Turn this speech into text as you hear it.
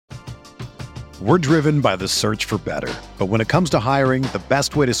We're driven by the search for better. But when it comes to hiring, the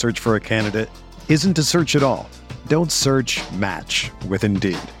best way to search for a candidate isn't to search at all. Don't search, match with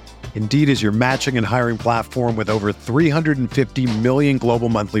Indeed. Indeed is your matching and hiring platform with over 350 million global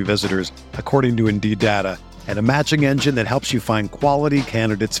monthly visitors, according to Indeed data, and a matching engine that helps you find quality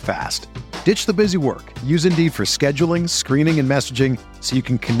candidates fast. Ditch the busy work. Use Indeed for scheduling, screening, and messaging so you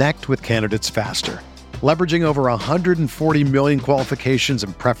can connect with candidates faster. Leveraging over 140 million qualifications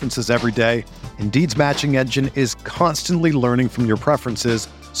and preferences every day, Indeed's matching engine is constantly learning from your preferences,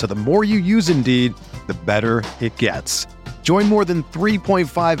 so the more you use Indeed, the better it gets. Join more than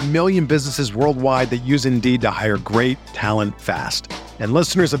 3.5 million businesses worldwide that use Indeed to hire great talent fast. And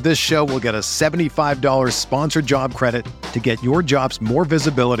listeners of this show will get a $75 sponsored job credit to get your jobs more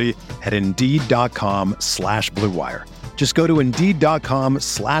visibility at Indeed.com/Blue Wire. Just go to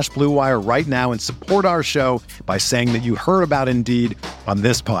Indeed.com/Blue Wire right now and support our show by saying that you heard about Indeed on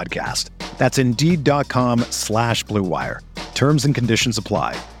this podcast. That's Indeed.com/Blue Wire. Terms and conditions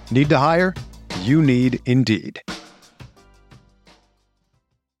apply. Need to hire? You need Indeed.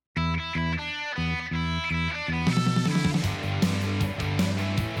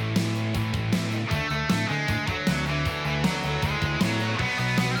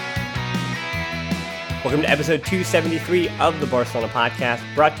 Welcome to episode 273 of the Barcelona Podcast,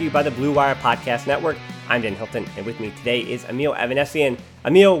 brought to you by the Blue Wire Podcast Network. I'm Dan Hilton, and with me today is Emil Evanesian.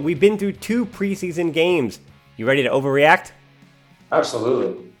 Emil, we've been through 2 preseason games. You ready to overreact?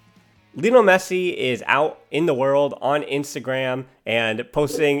 Absolutely. Lionel Messi is out in the world on Instagram and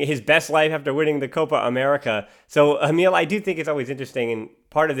posting his best life after winning the Copa America. So, Emil, I do think it's always interesting, and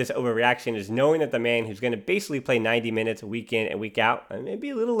part of this overreaction is knowing that the man who's going to basically play 90 minutes week in and week out, and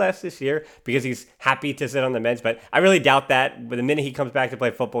maybe a little less this year because he's happy to sit on the bench, but I really doubt that. But the minute he comes back to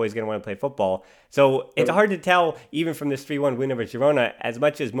play football, he's going to want to play football. So it's hard to tell, even from this 3-1 win over Girona, as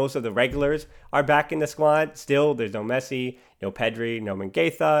much as most of the regulars are back in the squad, still there's no Messi, no Pedri, no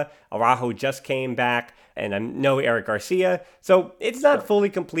Mingueza, Araujo just came back, and no Eric Garcia. So it's not fully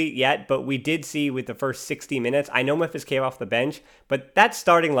complete yet, but we did see with the first 60 minutes, I know Memphis came off the bench, but that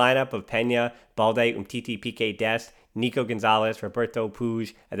starting lineup of Peña, Balde, Umtiti, Piqué, Dest, Nico Gonzalez, Roberto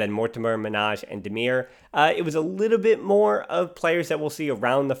Puig, and then Mortimer, Minaj, and Demir. It was a little bit more of players that we'll see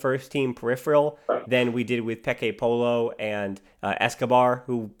around the first team peripheral than we did with Peque Polo and Escobar,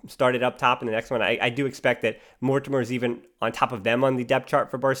 who started up top in the next one. I do expect that Mortimer is even on top of them on the depth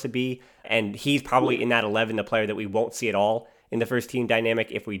chart for Barca B, and he's probably in that 11, the player that we won't see at all in the first team dynamic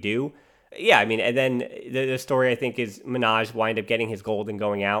if we do. Yeah, I mean, and then the story, I think, is Minaj wind up getting his gold and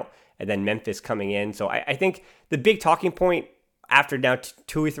going out, and then Memphis coming in. So I think the big talking point after now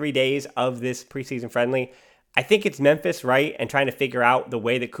 2 or 3 days of this preseason friendly, I think it's Memphis, right? And trying to figure out the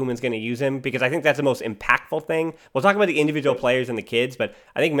way that Koeman's going to use him, because I think that's the most impactful thing. We'll talk about the individual players and the kids, but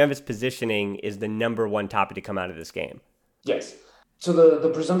I think Memphis' positioning is the number one topic to come out of this game. Yes. So the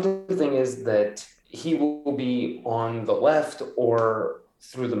presumptive thing is that he will be on the left or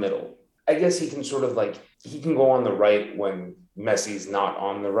through the middle. I guess he can he can go on the right when Messi's not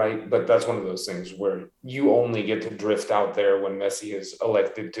on the right, but that's one of those things where you only get to drift out there when Messi is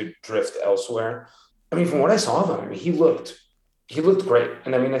elected to drift elsewhere. I mean, from what I saw of him, I mean, he looked great.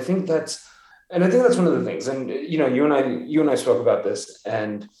 And I mean, I think that's one of the things. And, you know, you and I spoke about this,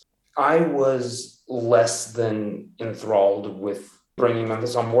 and I was less than enthralled with bringing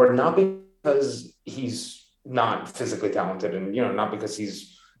Memphis on board, not because he's not physically talented and, you know, not because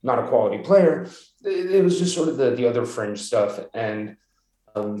he's not a quality player. It was just sort of the other fringe stuff and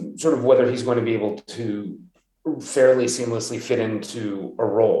sort of whether he's going to be able to fairly seamlessly fit into a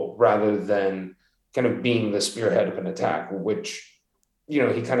role rather than kind of being the spearhead of an attack, which, you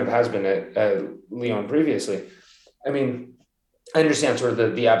know, he kind of has been at Lyon previously. I mean, I understand sort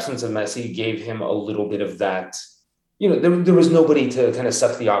of the absence of Messi gave him a little bit of that, you know, there was nobody to kind of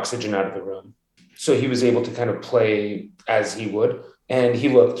suck the oxygen out of the room. So he was able to kind of play as he would. And he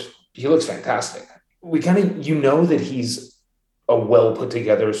looks fantastic. We kind of, you know, that he's a well put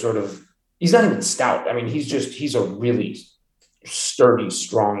together sort of, he's not even stout. I mean, he's a really sturdy,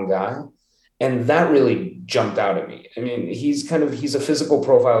 strong guy. And that really jumped out at me. I mean, he's a physical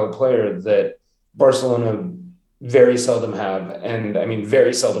profile player that Barcelona very seldom have. And I mean,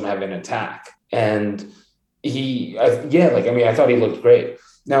 very seldom have in attack. And I thought he looked great.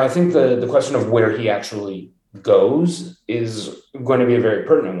 Now, I think the question of where he actually goes is going to be a very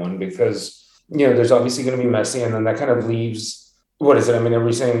pertinent one because, you know, there's obviously going to be Messi, and then that kind of leaves, what is it? I mean, are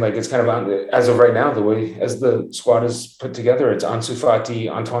we saying like it's kind of as of right now, the way as the squad is put together, it's Ansu Fati,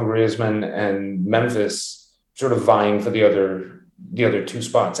 Antoine Griezmann, and Memphis sort of vying for the other 2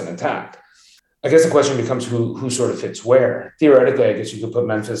 spots in attack. I guess the question becomes who sort of fits where. Theoretically, I guess you could put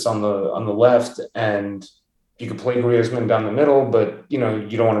Memphis on the left, and you could play Griezmann down the middle, but you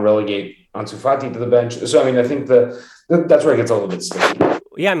don't want to relegate Ansu Fati to the bench. So I mean, I think that's where it gets a little bit sticky.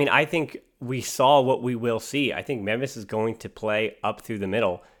 Yeah, I mean, I think we saw what we will see. I think Memphis is going to play up through the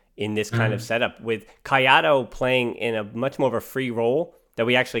middle in this kind of setup, with Callado playing in a much more of a free role that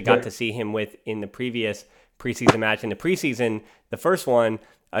we actually got to see him with in the previous preseason match. In the preseason, the first one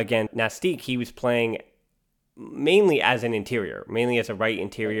against Nastic, he was playing mainly as an interior, mainly as a right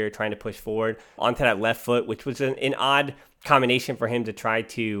interior, trying to push forward onto that left foot, which was an odd combination for him to try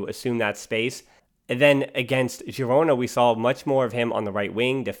to assume that space. And then against Girona, we saw much more of him on the right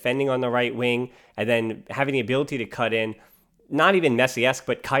wing, defending on the right wing, and then having the ability to cut in, not even Messi-esque,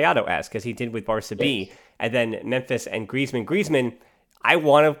 but Callado-esque, as he did with Barca B. And then Memphis and Griezmann. Griezmann, I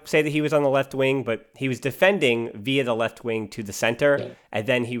want to say that he was on the left wing, but he was defending via the left wing to the center, and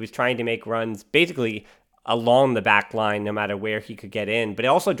then he was trying to make runs basically along the back line, no matter where he could get in, but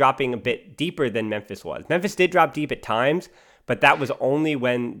also dropping a bit deeper than Memphis was. Memphis did drop deep at times, but that was only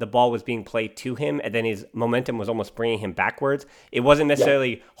when the ball was being played to him, and then his momentum was almost bringing him backwards. It wasn't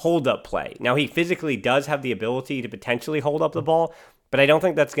necessarily hold-up play. Now, he physically does have the ability to potentially hold up the ball, but I don't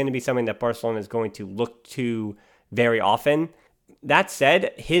think that's going to be something that Barcelona is going to look to very often. That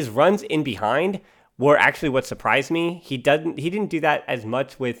said, his runs in behind were actually what surprised me. He didn't do that as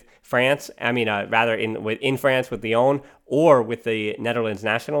much with France. I mean, rather in France with Lyon or with the Netherlands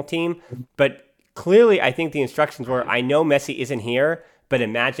national team. But clearly, I think the instructions were, I know Messi isn't here, but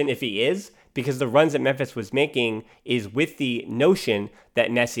imagine if he is, because the runs that Memphis was making is with the notion that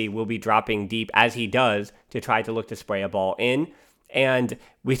Messi will be dropping deep as he does to try to look to spray a ball in. And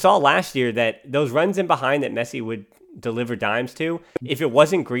we saw last year that those runs in behind that Messi would deliver dimes to, if it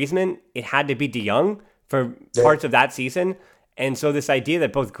wasn't Griezmann, it had to be De Jong for parts of that season. And so this idea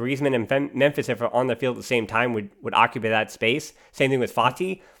that both Griezmann and Memphis, if are on the field at the same time, would occupy that space. Same thing with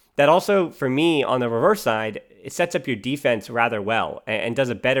Fati. That also, for me, on the reverse side, it sets up your defense rather well and does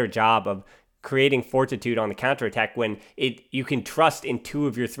a better job of creating fortitude on the counterattack when you can trust in two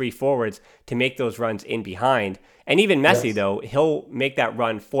of your three forwards to make those runs in behind. And even Messi, though, he'll make that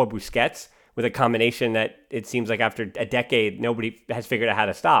run for Busquets with a combination that it seems like after a decade, nobody has figured out how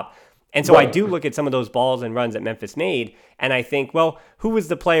to stop. And so I do look at some of those balls and runs that Memphis made, and I think, well, who was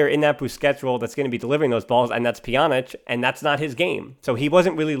the player in that Busquets role that's going to be delivering those balls? And that's Pjanic, and that's not his game. So he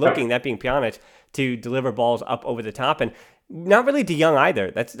wasn't really looking, that being Pjanic, to deliver balls up over the top. And not really De Jong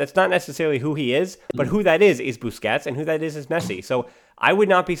either. That's not necessarily who he is, but who that is Busquets, and who that is Messi. So I would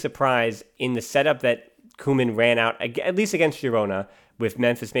not be surprised in the setup that Koeman ran out, at least against Girona, with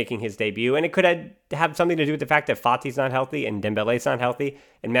Memphis making his debut. And it could have something to do with the fact that Fati's not healthy and Dembele's not healthy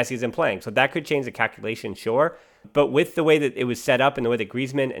and Messi isn't playing. So that could change the calculation, sure. But with the way that it was set up and the way that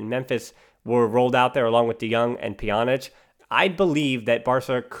Griezmann and Memphis were rolled out there along with De Jong and Pjanic, I believe that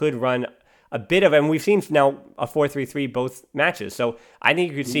Barca could run a bit of, and we've seen now a 4-3-3 both matches. So I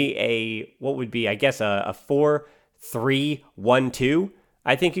think you could see what would be, I guess, a 4-3-1-2,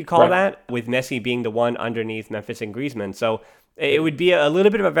 I think you'd call that, with Messi being the one underneath Memphis and Griezmann. So it would be a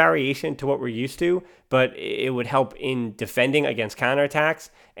little bit of a variation to what we're used to, but it would help in defending against counterattacks,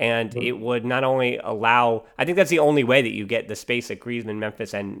 and it would not only allow, I think that's the only way that you get the space that Griezmann,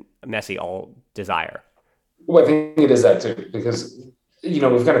 Memphis, and Messi all desire. Well, I think it is that too, because, we've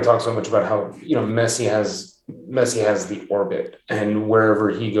kind of talked so much about how, Messi has the orbit, and wherever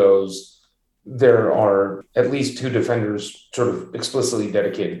he goes, there are at least two defenders sort of explicitly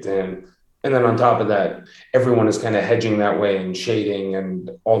dedicated to him. And then on top of that, everyone is kind of hedging that way and shading,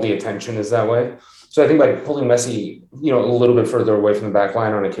 and all the attention is that way. So I think by pulling Messi, a little bit further away from the back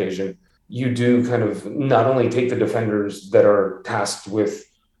line on occasion, you do kind of not only take the defenders that are tasked with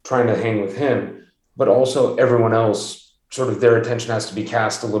trying to hang with him, but also everyone else, sort of their attention has to be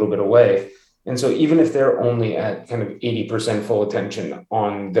cast a little bit away. And so even if they're only at kind of 80% full attention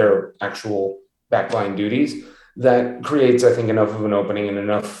on their actual backline duties, that creates, I think, enough of an opening and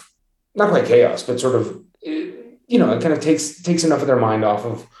enough, not quite chaos, but sort of, it kind of takes enough of their mind off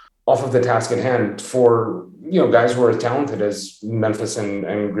of the task at hand for, guys who are as talented as Memphis and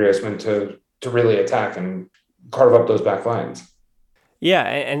Griezmann to really attack and carve up those back lines. Yeah,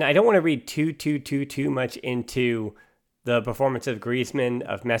 and I don't want to read too much into the performance of Griezmann,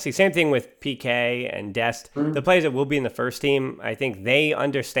 of Messi. Same thing with Piqué and Dest. The players that will be in the first team, I think they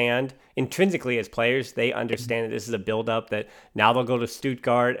understand, intrinsically as players, they understand that this is a build-up, that now they'll go to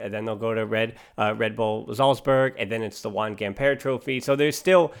Stuttgart, and then they'll go to Red Bull Salzburg, and then it's the Juan Gamper Trophy. So there's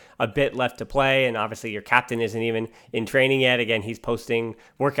still a bit left to play, and obviously your captain isn't even in training yet. Again, he's posting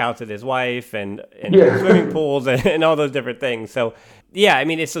workouts with his wife and swimming pools and all those different things. So Yeah, I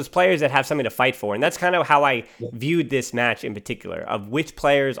mean, it's those players that have something to fight for. And that's kind of how I viewed this match in particular, of which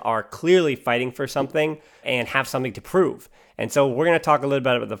players are clearly fighting for something and have something to prove. And so we're going to talk a little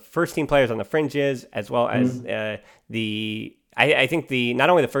bit about the first team players on the fringes, as well as I think not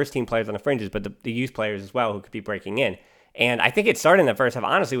only the first team players on the fringes, but the youth players as well who could be breaking in. And I think it started in the first half,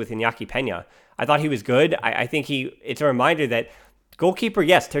 honestly, with Iñaki Peña. I thought he was good. I think it's a reminder that goalkeeper,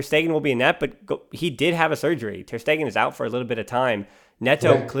 yes, Ter Stegen will be in net, but he did have a surgery. Ter Stegen is out for a little bit of time.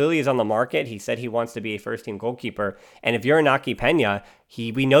 Neto clearly is on the market. He said he wants to be a first-team goalkeeper. And if you're Iñaki Peña,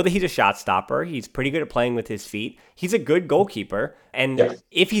 we know that he's a shot stopper. He's pretty good at playing with his feet. He's a good goalkeeper. And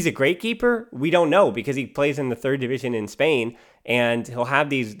if he's a great keeper, we don't know, because he plays in the third division in Spain, and he'll have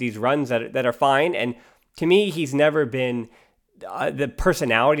these runs that are fine. And to me, he's never been the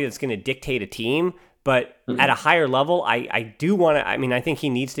personality that's going to dictate a team. But at a higher level, I do want to, I think he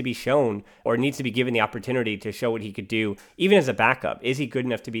needs to be shown, or needs to be given the opportunity to show what he could do, even as a backup. Is he good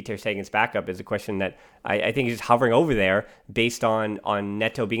enough to be Ter Stegen's backup is a question that I think is just hovering over there based on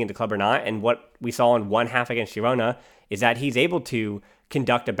Neto being in the club or not. And what we saw in one half against Girona is that he's able to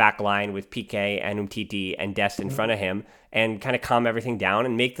conduct a back line with Piqué and Umtiti and Dest in front of him and kind of calm everything down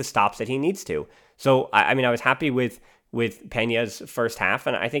and make the stops that he needs to. So, I was happy with Peña's first half,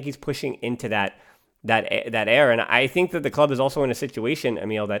 and I think he's pushing into that air. And I think that the club is also in a situation,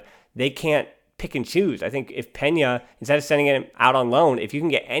 Emil, that they can't pick and choose. I think if Peña, instead of sending him out on loan, if you can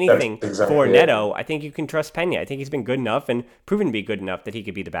get anything for Neto, I think you can trust Peña. I think he's been good enough and proven to be good enough that he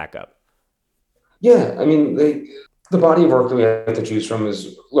could be the backup. Yeah, the body of work that we have to choose from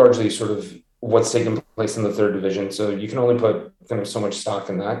is largely sort of what's taking place in the third division. So you can only put kind of so much stock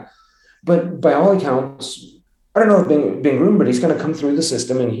in that. But by all accounts, I don't know if being groomed, but he's going to come through the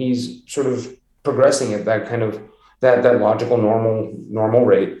system, and he's sort of progressing at that kind of that logical normal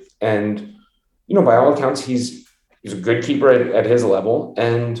rate. And by all accounts, he's a good keeper at his level,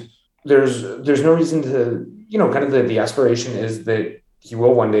 and there's no reason to kind of the aspiration is that he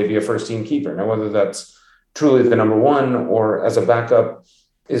will one day be a first team keeper. Now, whether that's truly the number one or as a backup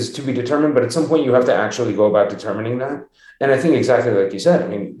is to be determined, but at some point you have to actually go about determining that. And I think exactly like you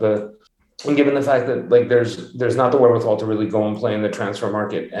said, and given the fact that there's not the wherewithal to really go and play in the transfer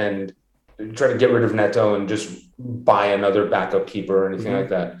market and try to get rid of Neto and just buy another backup keeper or anything like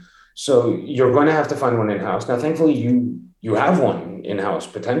that. So you're going to have to find one in-house. Now, thankfully, you have one in-house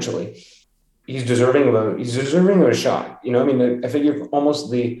potentially. He's deserving of a shot. I figure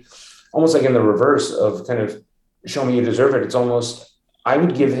almost like in the reverse of kind of show me you deserve it. It's almost, I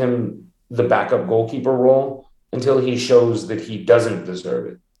would give him the backup goalkeeper role until he shows that he doesn't deserve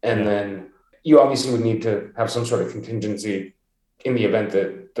it. And then you obviously would need to have some sort of contingency in the event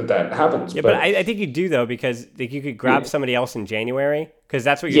that happens. Yeah, but I think you do, though, because you could grab somebody else in January, because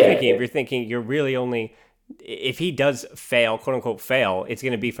that's what you're thinking. If you're thinking you're really only, if he does fail, quote unquote fail, it's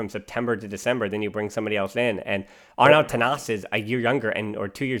going to be from September to December. Then you bring somebody else in, and Arnaud Tenas is a year younger or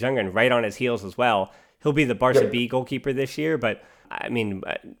 2 years younger, and right on his heels as well. He'll be the Barca B goalkeeper this year, but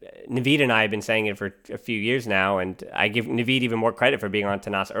Naveed and I have been saying it for a few years now, and I give Naveed even more credit for being on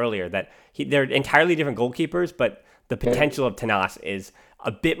Tenas earlier, that they're entirely different goalkeepers, but the potential of Tenas is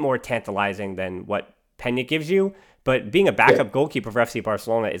a bit more tantalizing than what Peña gives you. But being a backup goalkeeper for FC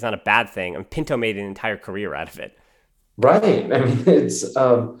Barcelona is not a bad thing. And Pinto made an entire career out of it. Right. It's,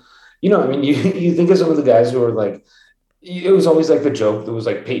 you think of some of the guys who are it was always the joke that was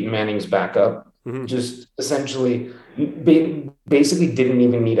Peyton Manning's backup, just essentially basically didn't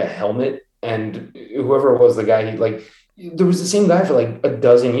even need a helmet. And whoever was the guy, there was the same guy for a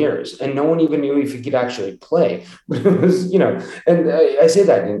dozen years, and no one even knew if he could actually play. But it was, and I say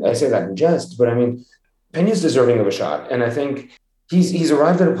that in jest, but Peña's deserving of a shot, and I think he's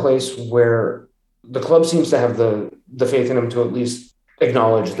arrived at a place where the club seems to have the faith in him to at least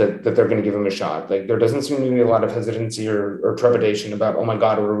acknowledge that they're going to give him a shot. There doesn't seem to be a lot of hesitancy or trepidation about, oh my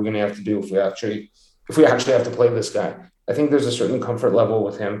God, what are we going to have to do if we actually have to play this guy? I think there's a certain comfort level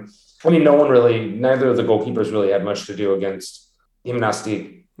with him. Neither of the goalkeepers really had much to do against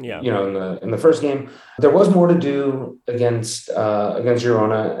Gimnastic, in the first game. There was more to do against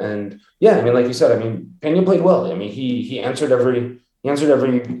Girona. And like you said, Peña played well. He answered every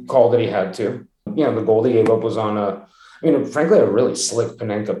call that he had to. The goal they gave up was on frankly, a really slick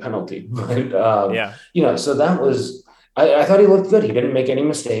Panenka penalty. But, so that was, I thought he looked good. He didn't make any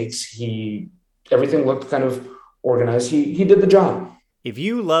mistakes. Everything looked kind of organized. He did the job. If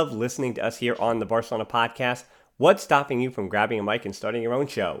you love listening to us here on the Barcelona podcast, what's stopping you from grabbing a mic and starting your own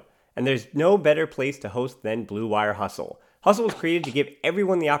show? And there's no better place to host than Blue Wire Hustle. Hustle was created to give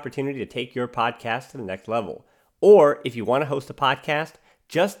everyone the opportunity to take your podcast to the next level. Or if you want to host a podcast,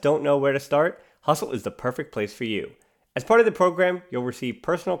 just don't know where to start, Hustle is the perfect place for you. As part of the program, you'll receive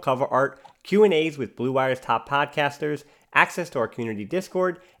personal cover art, Q&As with Blue Wire's top podcasters, access to our community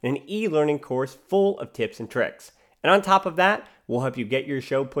Discord, and an e-learning course full of tips and tricks. And on top of that, we'll help you get your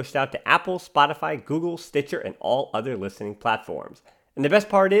show pushed out to Apple, Spotify, Google, Stitcher, and all other listening platforms. And the best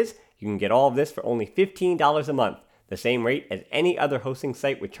part is, you can get all of this for only $15 a month, the same rate as any other hosting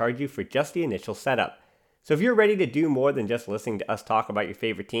site would charge you for just the initial setup. So if you're ready to do more than just listening to us talk about your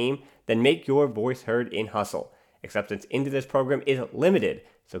favorite team, then make your voice heard in Hustle. Acceptance into this program is limited,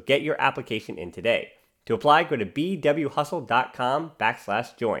 so get your application in today. To apply, go to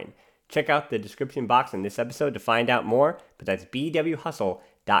bwhustle.com/join. Check out the description box in this episode to find out more, but that's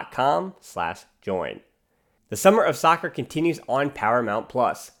bwhustle.com/join. The summer of soccer continues on Paramount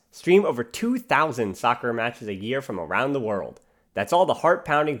Plus. Stream over 2,000 soccer matches a year from around the world. That's all the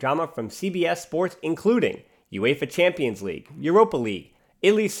heart-pounding drama from CBS Sports, including UEFA Champions League, Europa League,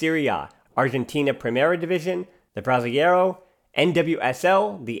 Italy Serie A, Argentina Primera Division, the Brasileiro,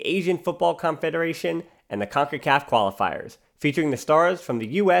 NWSL, the Asian Football Confederation, and the CONCACAF qualifiers, featuring the stars from the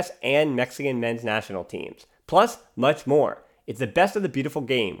US and Mexican men's national teams. Plus, much more. It's the best of the beautiful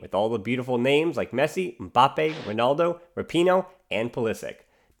game, with all the beautiful names like Messi, Mbappe, Ronaldo, Rapinoe, and Pulisic.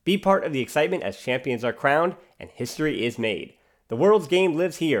 Be part of the excitement as champions are crowned and history is made. The world's game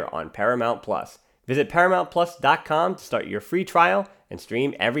lives here on Paramount Plus. Visit ParamountPlus.com to start your free trial and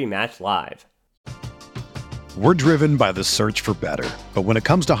stream every match live. We're driven by the search for better. But when it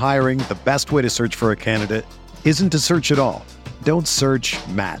comes to hiring, the best way to search for a candidate isn't to search at all. Don't search,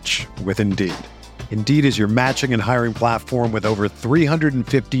 match with Indeed. Indeed is your matching and hiring platform with over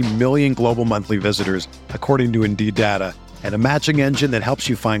 350 million global monthly visitors, according to Indeed data, and a matching engine that helps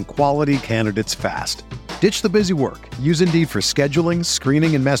you find quality candidates fast. Ditch the busy work. Use Indeed for scheduling,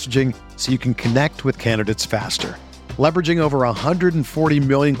 screening, and messaging so you can connect with candidates faster. Leveraging over 140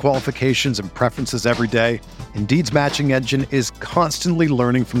 million qualifications and preferences every day, Indeed's matching engine is constantly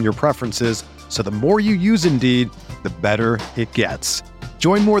learning from your preferences, so the more you use Indeed, the better it gets.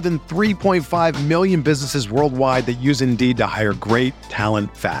 Join more than 3.5 million businesses worldwide that use Indeed to hire great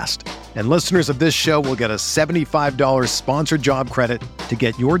talent fast. And listeners of this show will get a $75 sponsored job credit to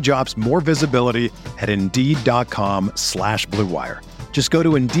get your jobs more visibility at Indeed.com/Blue Wire. Just go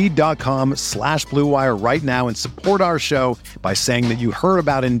to Indeed.com/Blue Wire right now and support our show by saying that you heard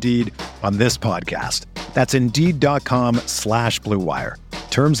about Indeed on this podcast. That's Indeed.com/Blue Wire.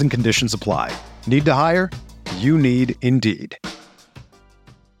 Terms and conditions apply. Need to hire? You need Indeed.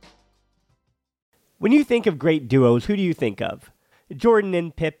 When you think of great duos, who do you think of? Jordan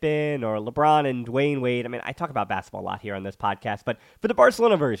and Pippen, or LeBron and Dwayne Wade. I mean, I talk about basketball a lot here on this podcast, but for the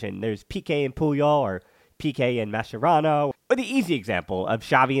Barcelona version, there's Piqué and Puyol, or Piqué and Mascherano, or the easy example of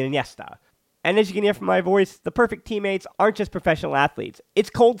Xavi and Iniesta. And as you can hear from my voice, the perfect teammates aren't just professional athletes. It's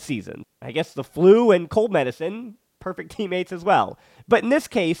cold season. I guess the flu and cold medicine, perfect teammates as well. But in this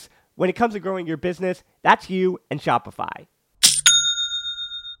case, when it comes to growing your business, that's you and Shopify.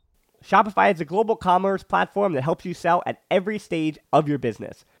 Shopify is a global commerce platform that helps you sell at every stage of your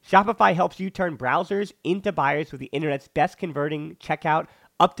business. Shopify helps you turn browsers into buyers with the internet's best converting checkout,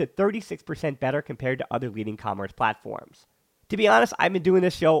 up to 36% better compared to other leading commerce platforms. To be honest, I've been doing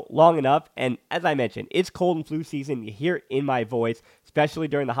this show long enough, and as I mentioned, it's cold and flu season. You hear it in my voice, especially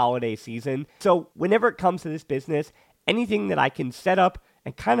during the holiday season. So whenever it comes to this business, anything that I can set up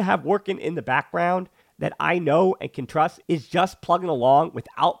and kind of have working in the background that I know and can trust is just plugging along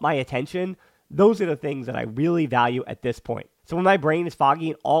without my attention. Those are the things that I really value at this point. So when my brain is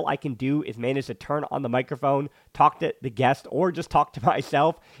foggy and all I can do is manage to turn on the microphone, talk to the guest, or just talk to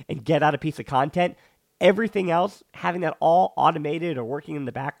myself and get out a piece of content, everything else, having that all automated or working in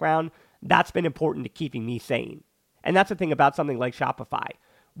the background, that's been important to keeping me sane. And that's the thing about something like Shopify.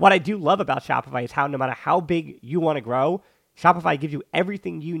 What I do love about Shopify is how no matter how big you want to grow, Shopify gives you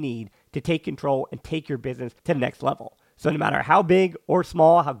everything you need to take control and take your business to the next level. So no matter how big or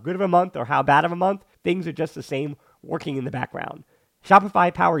small, how good of a month or how bad of a month, things are just the same working in the background.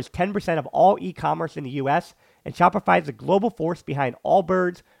 Shopify powers 10% of all e-commerce in the US, and Shopify is a global force behind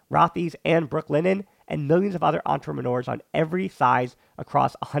Allbirds, Rothy's, and Brooklinen, and millions of other entrepreneurs on every size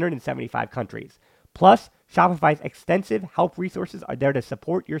across 175 countries. Plus, Shopify's extensive help resources are there to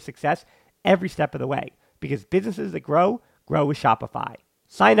support your success every step of the way, because businesses that grow with Shopify.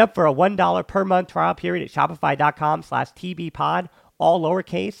 Sign up for a $1 per month trial period at shopify.com/tbpod, all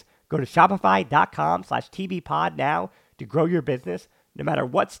lowercase. Go to shopify.com/tbpod now to grow your business no matter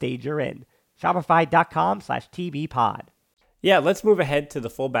what stage you're in. Shopify.com/tbpod. Yeah, let's move ahead to the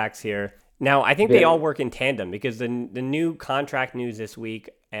fullbacks here. Now, I think they all work in tandem because the new contract news this week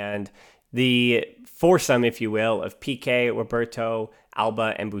and the foursome, if you will, of Piqué, Roberto,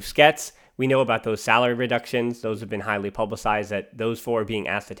 Alba, and Busquets, we know about those salary reductions. Those have been highly publicized, that those four are being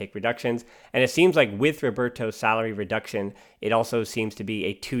asked to take reductions. And it seems like with Roberto's salary reduction, it also seems to be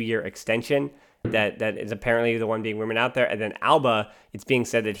a 2-year extension that is apparently the one being rumored out there. And then Alba, it's being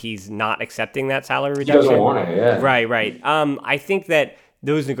said that he's not accepting that salary reduction. He doesn't want it, yeah. Right. I think that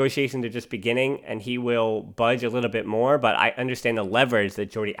those negotiations are just beginning, and he will budge a little bit more, but I understand the leverage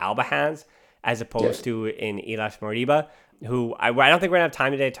that Jordi Alba has as opposed to in Ilaix Moriba, who I don't think we're going to have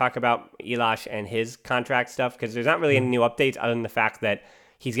time today to talk about Ilaix and his contract stuff, because there's not really any new updates other than the fact that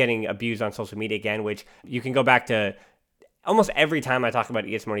he's getting abused on social media again, which you can go back to almost every time I talk about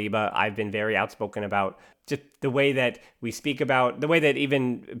Ilaix Moriba. I've been very outspoken about just the way that we speak about, the way that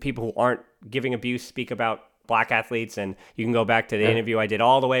even people who aren't giving abuse speak about Black athletes. And you can go back to the interview I did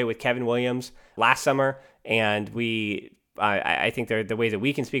all the way with Kevin Williams last summer, and I think they're the ways that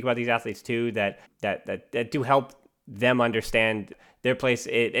we can speak about these athletes too, that do help them understand their place.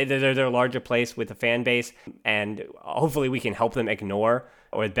 They're their larger place with the fan base, and hopefully we can help them ignore,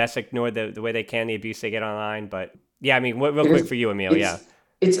 or best ignore the way they can, the abuse they get online. But yeah, I mean, real quick for you, Emil.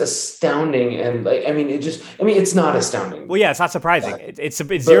 It's astounding, and it's not astounding. Well, yeah, it's not surprising. It's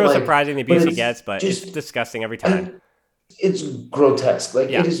zero surprising the abuse he gets, but it's disgusting every time. It's grotesque.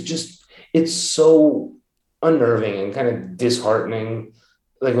 It is just, it's so unnerving and kind of disheartening.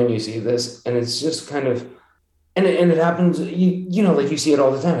 Like when you see this, and it's just kind of, and it happens. You see it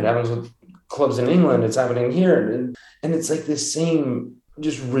all the time. It happens with clubs in England. It's happening here, and it's like this same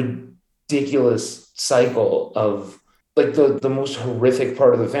just ridiculous cycle of like the most horrific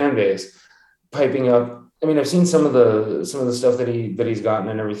part of the fan base piping up. I mean, I've seen some of the stuff that he's gotten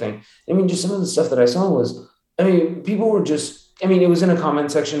and everything. I mean, just some of the stuff that I saw was, I mean, people were just, I mean, it was in a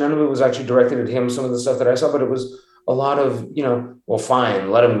comment section. None of it was actually directed at him, some of the stuff that I saw, but it was a lot of, well,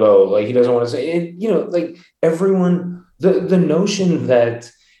 fine, let him go. Like, he doesn't want to say it, like everyone, the notion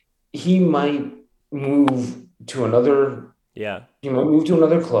that he might move to another, he might move to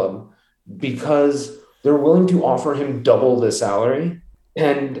another club because they're willing to offer him double the salary.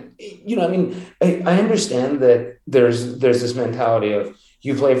 And, I mean, I understand that there's this mentality of,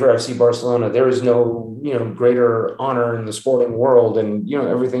 you play for FC Barcelona, there is no, greater honor in the sporting world and,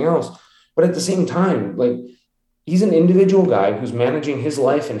 everything else. But at the same time, like, he's an individual guy who's managing his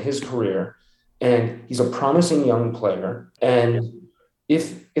life and his career, and he's a promising young player. And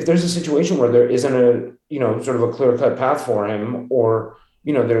if there's a situation where there isn't a, sort of a clear-cut path for him, or,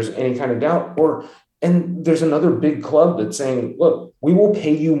 there's any kind of doubt, and there's another big club that's saying, look, we will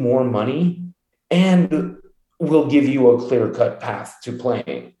pay you more money and we'll give you a clear-cut path to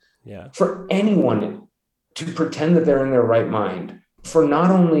playing. Yeah. For anyone to pretend that they're in their right mind, for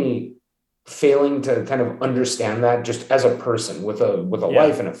not only failing to kind of understand that just as a person with a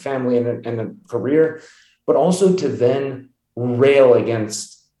life and a family and a career, but also to then rail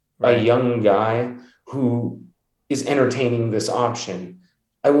against a young guy who is entertaining this option.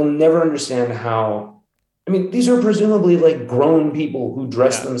 I will never understand how, I mean, these are presumably like grown people who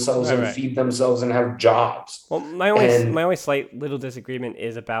dress themselves and feed themselves and have jobs. Well, my only slight little disagreement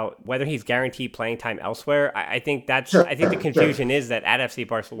is about whether he's guaranteed playing time elsewhere. I think the confusion is that at FC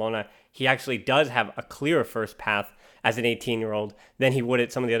Barcelona, he actually does have a clearer first path as an 18-year-old than he would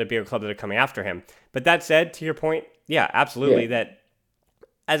at some of the other bigger clubs that are coming after him. But that said, to your point, yeah, absolutely. That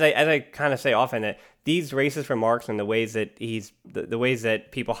as I kind of say often, that these racist remarks and the ways that the ways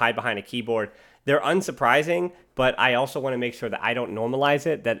that people hide behind a keyboard, they're unsurprising, but I also want to make sure that I don't normalize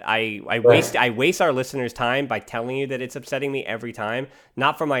it, that I waste our listeners' time by telling you that it's upsetting me every time,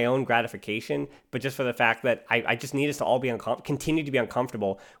 not for my own gratification, but just for the fact that I just need us to all be continue to be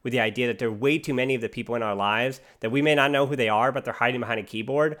uncomfortable with the idea that there are way too many of the people in our lives that we may not know who they are, but they're hiding behind a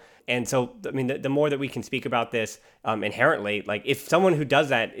keyboard. And so, I mean, the more that we can speak about this inherently, like if someone who does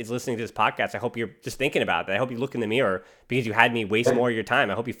that is listening to this podcast, I hope you're just thinking about that. I hope you look in the mirror because you had me waste more of your time.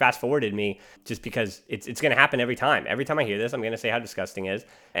 I hope you fast forwarded me just because it's going to happen every time. Every time I hear this, I'm going to say how disgusting it is.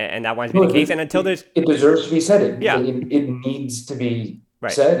 And that winds me the case. And until there's... It deserves to be said. It needs to be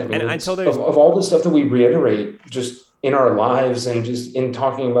said. I mean, and until there's... Of all the stuff that we reiterate just in our lives and just in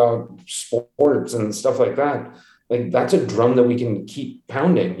talking about sports and stuff like that, like that's a drum that we can keep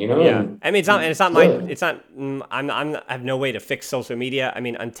pounding, Yeah. I mean, I have no way to fix social media. I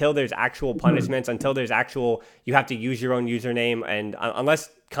mean, until there's actual punishments, until there's you have to use your own username. And unless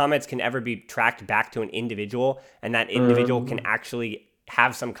comments can ever be tracked back to an individual and that individual can actually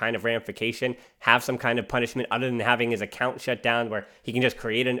have some kind of ramification, have some kind of punishment other than having his account shut down where he can just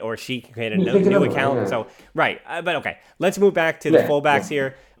create or she can create a new account. Yeah. So, but okay, let's move back to the fullbacks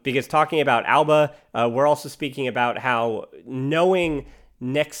here. Because talking about Alba, we're also speaking about how knowing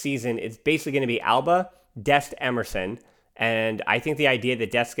next season it's basically going to be Alba, Dest, Emerson, And I think the idea that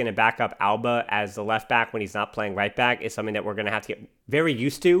Dest's going to back up Alba as the left back when he's not playing right back is something that we're going to have to get very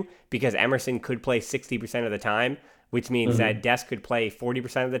used to, because Emerson could play 60% of the time, which means that Dest could play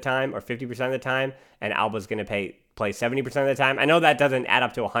 40% of the time or 50% of the time, and Alba's going to play 70% of the time. I know that doesn't add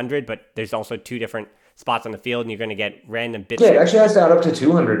up to 100, but there's also two different spots on the field, and you're going to get random bits. Yeah, it actually has to add up to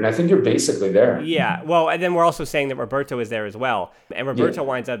 200, and I think you're basically there. Yeah, well, and then we're also saying that Roberto is there as well. And Roberto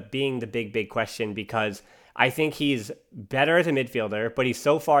winds up being the big question, because I think he's better as a midfielder, but he's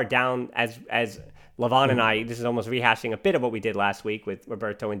so far down as Levon and I, this is almost rehashing a bit of what we did last week with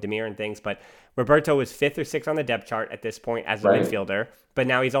Roberto and Demir and things, but Roberto is 5th or 6th on the depth chart at this point as a midfielder, but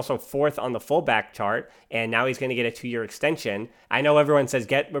now he's also 4th on the fullback chart, and now he's going to get a 2-year extension. I know everyone says,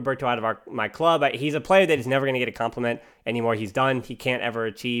 get Roberto out of my club. He's a player that is never going to get a compliment anymore. He's done. He can't ever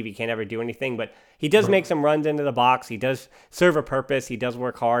achieve. He can't ever do anything, but he does make some runs into the box. He does serve a purpose. He does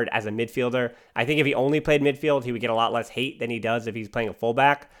work hard as a midfielder. I think if he only played midfield, he would get a lot less hate than he does if he's playing a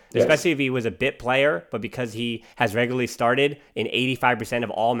fullback, especially if he was a bit player. But because he has regularly started in 85% of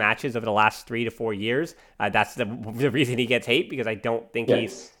all matches over the last 3 to 4 years, that's the reason he gets hate, because I don't think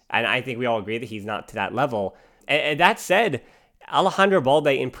he's, and I think we all agree that he's not to that level. And that said, Alejandro Balde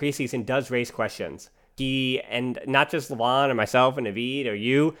in preseason does raise questions. He, and not just Levon or myself and Naveed or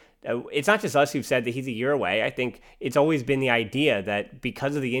you, it's not just us who've said that he's a year away. I think it's always been the idea that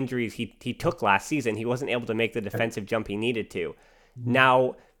because of the injuries he took last season, he wasn't able to make the defensive jump he needed to.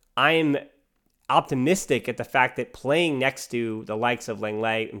 Now, I'm optimistic at the fact that playing next to the likes of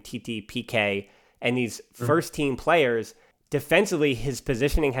Lenglet, Mtiti, PK, and these first-team players, defensively, his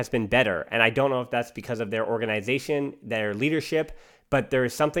positioning has been better. And I don't know if that's because of their organization, their leadership, but there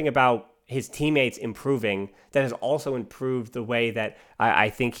is something about his teammates improving that has also improved the way that I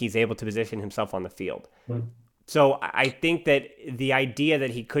think he's able to position himself on the field. So I think that the idea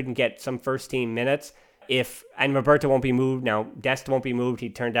that he couldn't get some first team minutes, and Roberto won't be moved now, Dest won't be moved, he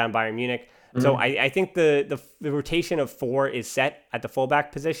turned down Bayern Munich. So I think the rotation of 4 is set at the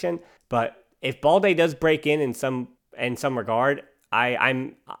fullback position, but if Balde does break in some regard,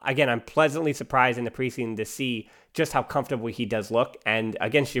 I'm pleasantly surprised in the preseason to see just how comfortable he does look. And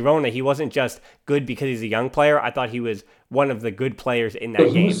against Girona, he wasn't just good because he's a young player. I thought he was one of the good players in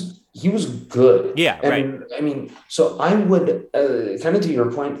that game. He was good. Yeah, right. I mean, so I would, kind of to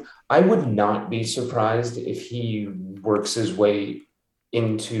your point, I would not be surprised if he works his way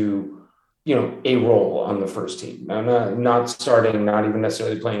into, a role on the first team. Now, not starting, not even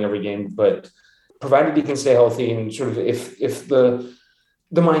necessarily playing every game, but provided he can stay healthy, and sort of if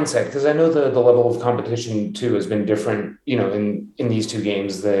the mindset, because I know the level of competition too has been different, in these 2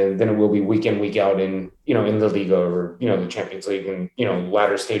 games than it will be week in, week out in the Liga or, the Champions League and,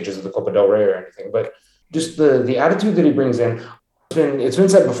 latter stages of the Copa del Rey or anything. But just the attitude that he brings in, it's been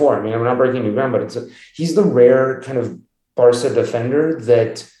said before. I mean, I'm not breaking new ground, but he's the rare kind of Barca defender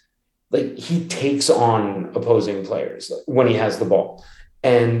that, like, he takes on opposing players when he has the ball.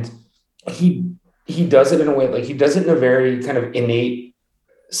 And he does it in a way, like he does it in a very kind of innate,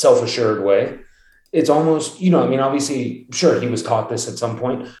 self-assured way. It's almost, obviously, sure, he was taught this at some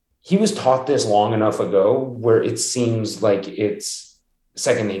point. He was taught this long enough ago where it seems like it's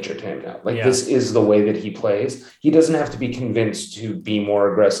second nature to him now. Like, this is the way that he plays. He doesn't have to be convinced to be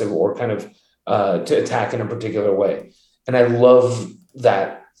more aggressive or kind of to attack in a particular way. And I love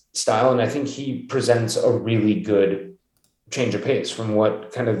that style. And I think he presents a really good change of pace from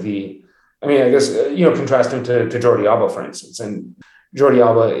what kind of contrast him to Jordi Alba, for instance. And Jordi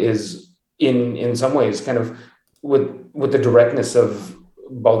Alba is in some ways kind of with the directness of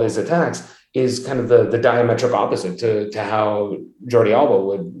Balde's attacks is kind of the diametric opposite to how Jordi Alba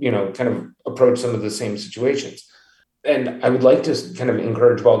would, kind of approach some of the same situations. And I would like to kind of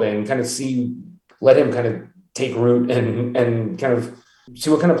encourage Balde and kind of let him kind of take root and kind of see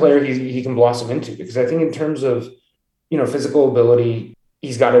what kind of player he can blossom into. Because I think in terms of, physical ability,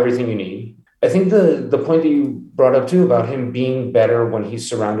 he's got everything you need. I think the point that you brought up too about him being better when he's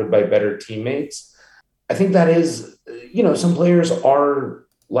surrounded by better teammates, I think that is, some players are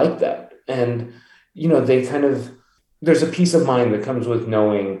like that. And, they kind of, there's a peace of mind that comes with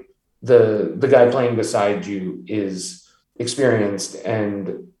knowing the guy playing beside you is experienced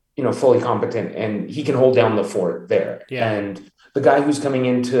and, fully competent, and he can hold down the fort there. Yeah. And the guy who's coming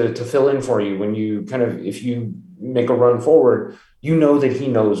in to fill in for you when you kind of, if you make a run forward, that he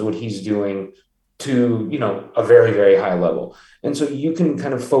knows what he's doing to, a very, very high level. And so you can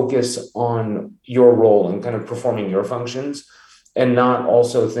kind of focus on your role and kind of performing your functions and not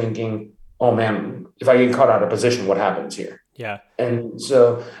also thinking, oh man, if I get caught out of position, what happens here? Yeah. And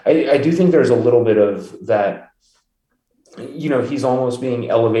so I do think there's a little bit of that, he's almost being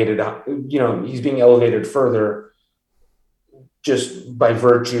elevated, he's being elevated further just by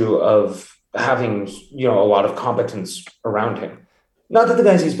virtue of having, a lot of competence around him. Not that the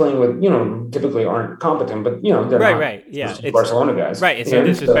guys he's playing with, typically aren't competent, but, they're not Right. Yeah. It's Barcelona guys. right. It's no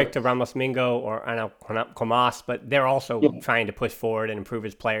disrespect to Ramos Mingo or I know Comas, but they're also Yeah, trying to push forward and improve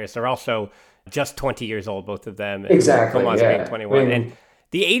as players. They're also just 20 years old, both of them, and exactly. Comas being Yeah. 21. And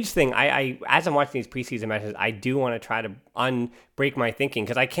the age thing, I as I'm watching these preseason matches, I do want to try to unbreak my thinking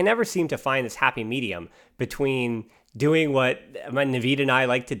because I can never seem to find this happy medium between doing what Naveed and I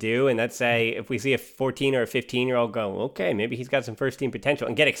like to do, and let's say if we see a 14 or a 15-year-old go, okay, maybe he's got some first team potential,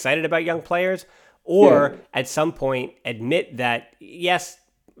 and get excited about young players, or at some point admit that yes,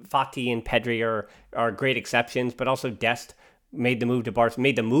 Fati and Pedri are great exceptions, but also Dest made the move to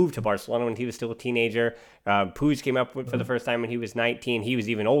Barcelona when he was still a teenager. Puig came up for the first time when he was 19. He was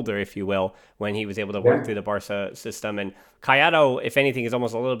even older, if you will, when he was able to work through the Barca system. And Callado, if anything, is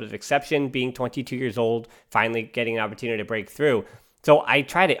almost a little bit of exception, being 22 years old, finally getting an opportunity to break through. So I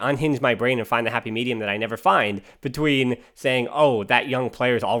try to unhinge my brain and find the happy medium that I never find between saying, oh, that young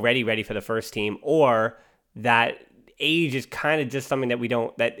player is already ready for the first team, or that age is kind of just something that we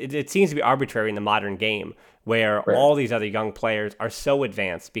don't, that it seems to be arbitrary in the modern game, where all these other young players are so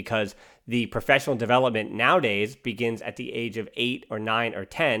advanced because the professional development nowadays begins at the age of 8 or 9 or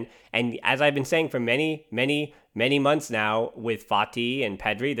 10. And as I've been saying for many months now with Fati and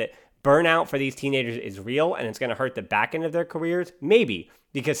Pedri, that burnout for these teenagers is real and it's going to hurt the back end of their careers. Maybe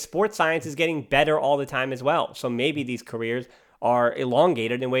because sports science is getting better all the time as well. So maybe these careers are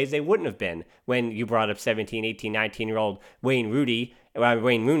elongated in ways they wouldn't have been when you brought up 17, 18, 19-year-old Wayne Rooney,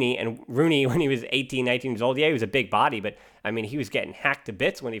 and Rooney when he was 18, 19 years old. Yeah, he was a big body, but I mean, he was getting hacked to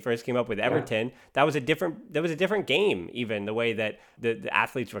bits when he first came up with Everton. That was a different game, even the way that the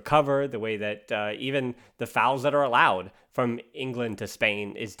athletes recover, the way that even the fouls that are allowed from England to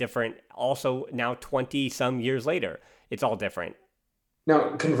Spain is different. Also now 20 some years later, it's all different.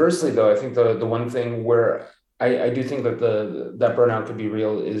 Now, conversely, though, I think the one thing where I do think that that burnout could be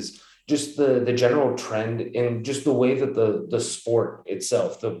real is just the general trend in just the way that the sport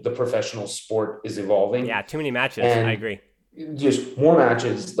itself, the professional sport is evolving. Yeah, too many matches. And I agree. Just more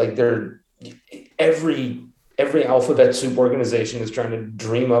matches. Like every alphabet soup organization is trying to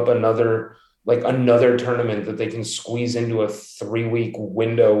dream up another tournament that they can squeeze into a 3-week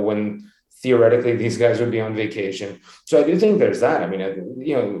window when theoretically these guys would be on vacation. So I do think there's that. I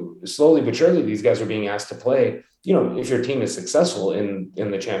mean, slowly but surely these guys are being asked to play. If your team is successful in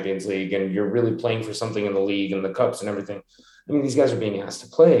the Champions League and you're really playing for something in the league and the cups and everything, I mean, these guys are being asked to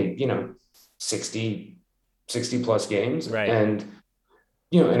play, 60 plus games. Right. And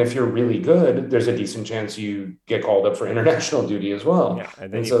if you're really good, there's a decent chance you get called up for international duty as well. Yeah,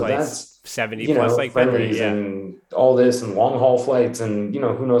 and then so that's 70 plus like friendlies and all this and long haul flights and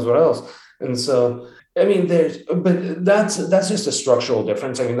who knows what else. And so I mean, that's just a structural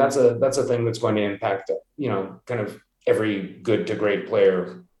difference. I mean, that's a thing that's going to impact kind of every good to great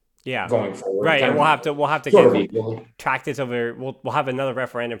player. Yeah, going forward, right? And we'll have to track this over. We'll have another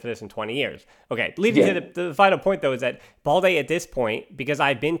referendum for this in 20 years. Okay, leading to the final point though is that Balde at this point, because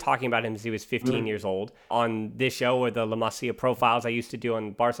I've been talking about him since he was 15 years old on this show or the La Masia profiles I used to do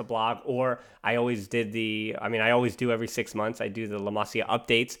on Barca blog, or I always do every 6 months. I do the La Masia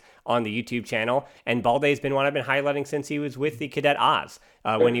updates on the YouTube channel, and Balde has been one I've been highlighting since he was with the Cadet Oz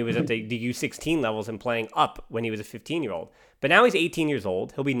when he was at the U16 levels and playing up when he was a 15-year-old. But now he's 18 years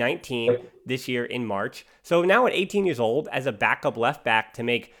old. He'll be 19 this year in March. So now at 18 years old, as a backup left back to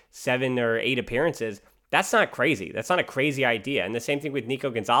make 7 or 8 appearances, that's not crazy. That's not a crazy idea. And the same thing with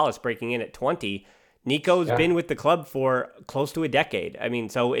Nico Gonzalez breaking in at 20. Nico's been with the club for close to a decade. I mean,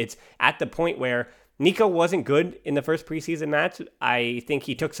 so it's at the point where Nico wasn't good in the first preseason match. I think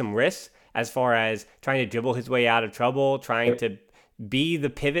he took some risks as far as trying to dribble his way out of trouble, trying to be the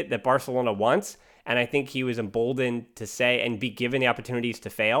pivot that Barcelona wants. And I think he was emboldened to say and be given the opportunities to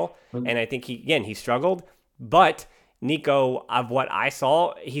fail. And I think he struggled. But Nico, of what I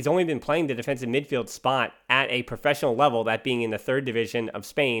saw, he's only been playing the defensive midfield spot at a professional level, that being in the 3rd division of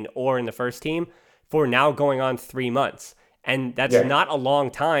Spain or in the first team, for now going on 3 months. And that's not a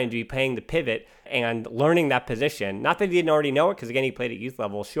long time to be playing the pivot and learning that position. Not that he didn't already know it, because again, he played at youth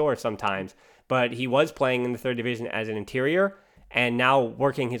level, sure, sometimes. But he was playing in the 3rd division as an interior, and now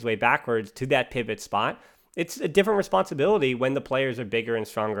working his way backwards to that pivot spot. It's a different responsibility when the players are bigger and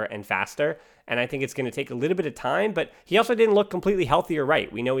stronger and faster. And I think it's going to take a little bit of time, but he also didn't look completely healthy or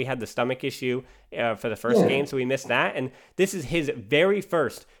right. We know he had the stomach issue for the first game, so we missed that. And this is his very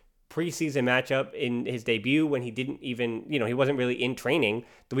first preseason matchup in his debut when he didn't even, he wasn't really in training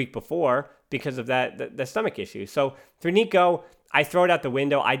the week before because of the stomach issue. So for Nico, I throw it out the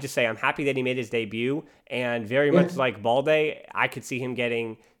window. I just say I'm happy that he made his debut, and very much like Balde, I could see him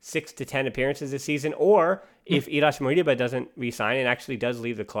getting 6 to 10 appearances this season. Or if Irash Moriba doesn't re-sign and actually does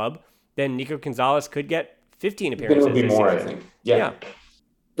leave the club, then Nico Gonzalez could get 15 appearances. Then it would be more, season. I think. Yeah.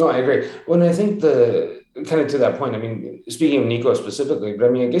 No, I agree. Well, and I think kind of to that point, I mean, speaking of Nico specifically, but I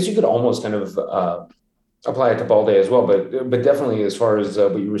mean, I guess you could almost kind of apply it to Balde as well. But definitely, as far as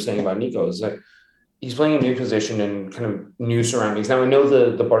what you were saying about Nico, is that he's playing a new position and kind of new surroundings. Now, I know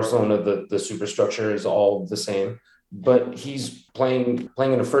the Barcelona, the superstructure is all the same, but he's playing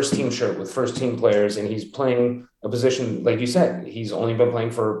in a first team shirt with first team players, and he's playing a position, like you said, he's only been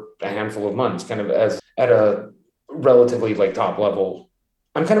playing for a handful of months, kind of as at a relatively like top level.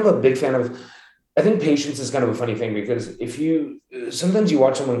 I'm kind of a big fan of, I think patience is kind of a funny thing, because sometimes you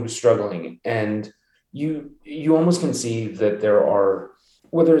watch someone who's struggling and you almost can see that there are,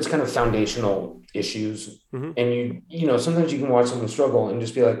 whether it's kind of foundational issues, and sometimes you can watch someone struggle and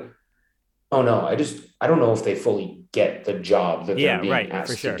just be like, oh no, I don't know if they fully get the job that they're being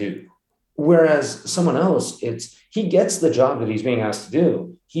asked to do. Whereas someone else, he gets the job that he's being asked to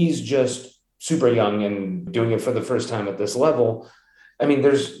do. He's just super young and doing it for the first time at this level. I mean,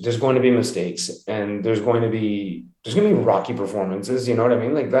 there's going to be mistakes, and there's going to be rocky performances. You know what I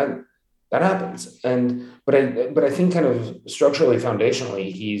mean? Like that happens. But I think kind of structurally,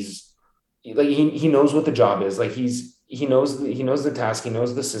 foundationally, he's like, he knows what the job is. Like he knows the task, he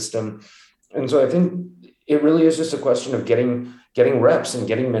knows the system. And so I think it really is just a question of getting reps and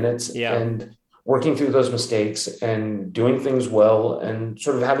getting minutes and working through those mistakes and doing things well, and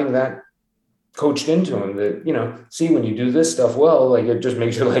sort of having that coached into him that, see, when you do this stuff well, like it just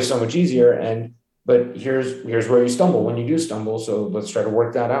makes your life so much easier. But here's where you stumble when you do stumble. So let's try to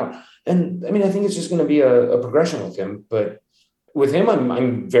work that out. And I mean, I think it's just going to be a progression with him, but with him,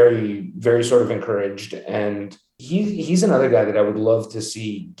 I'm very, very sort of encouraged. And he's another guy that I would love to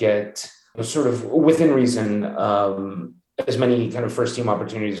see get sort of within reason, as many kind of first team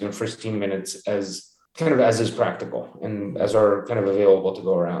opportunities and first team minutes as is practical and as are kind of available to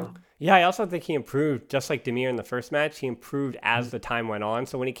go around. Yeah, I also think he improved, just like Demir in the first match. He improved as the time went on.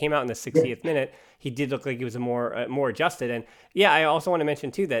 So when he came out in the 60th minute, he did look like he was more adjusted. And yeah, I also want to mention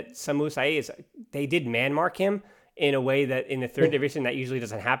too that Samu Saez, they did man mark him in a way that in the third division, that usually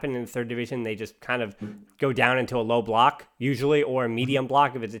doesn't happen. In the third division, they just kind of go down into a low block, usually, or a medium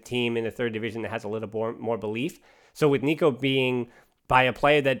block if it's a team in the third division that has a little more belief. So with Nico being by a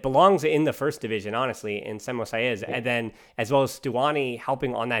player that belongs in the first division, honestly, in Samu Saez, and then as well as Stuani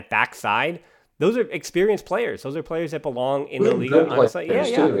helping on that backside, those are experienced players. Those are players that belong in the league. Honestly.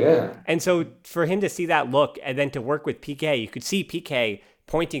 Yeah. And so for him to see that look and then to work with PK, you could see PK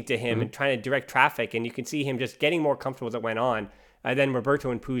pointing to him and trying to direct traffic, and you can see him just getting more comfortable as it went on. And then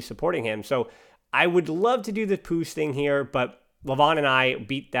Roberto and Puig supporting him. So I would love to do the Puig thing here, but Levon and I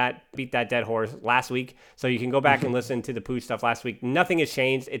beat that dead horse last week. So you can go back and listen to the Puig stuff last week. Nothing has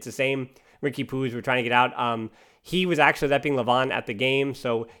changed. It's the same Ricky Puig we're trying to get out. He was actually repping Levon at the game,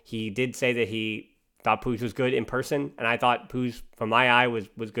 so he did say that he thought Puig was good in person, and I thought Puig, from my eye,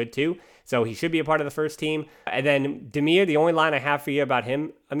 was good too. So he should be a part of the first team. And then Demir, the only line I have for you about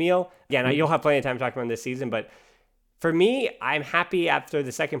him, Emil, again, you'll have plenty of time to talk about him this season, but for me, I'm happy after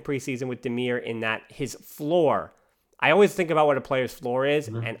the second preseason with Demir in that his floor, I always think about what a player's floor is,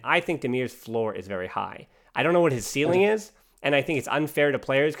 and I think Demir's floor is very high. I don't know what his ceiling is, and I think it's unfair to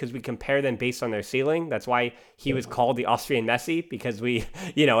players because we compare them based on their ceiling. That's why he was called the Austrian Messi, because we,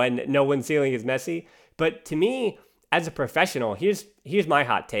 and no one's ceiling is Messi. But to me, as a professional, here's my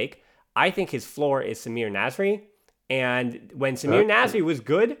hot take. I think his floor is Samir Nasri, and when Samir Nasri was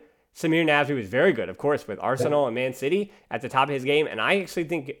good, Samir Nasri was very good, of course, with Arsenal and Man City at the top of his game. And I actually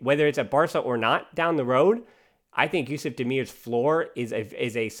think whether it's at Barca or not down the road, I think Yusuf Demir's floor is a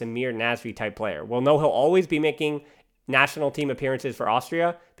Samir Nasri type player. We'll know he'll always be making national team appearances for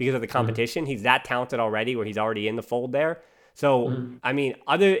Austria because of the competition. He's that talented already, where he's already in the fold there. So, I mean,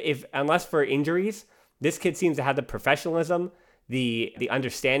 unless for injuries, this kid seems to have the professionalism, the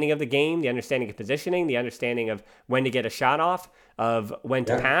understanding of the game, the understanding of positioning, the understanding of when to get a shot off, of when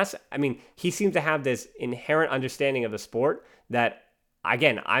to pass. I mean, he seems to have this inherent understanding of the sport that,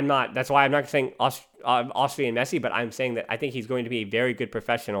 again, that's why I'm not saying Austrian Messi, but I'm saying that I think he's going to be a very good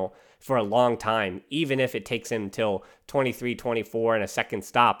professional for a long time, even if it takes him till 23, 24 and a second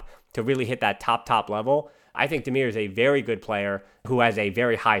stop to really hit that top level. I think Demir is a very good player who has a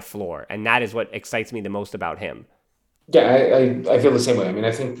very high floor, and that is what excites me the most about him. Yeah, I feel the same way. I mean,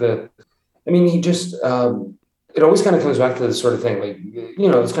 I think he just, it always kind of comes back to this sort of thing. Like,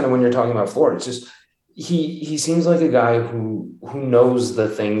 it's kind of when you're talking about floor, it's just, he seems like a guy who knows the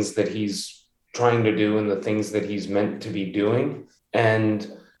things that he's trying to do and the things that he's meant to be doing. And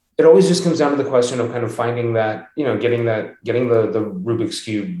it always just comes down to the question of kind of finding that, getting the Rubik's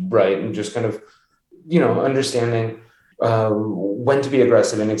Cube right, and just kind of, understanding when to be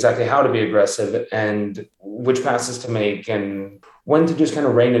aggressive and exactly how to be aggressive and which passes to make and when to just kind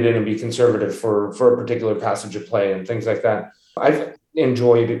of rein it in and be conservative for a particular passage of play and things like that. I've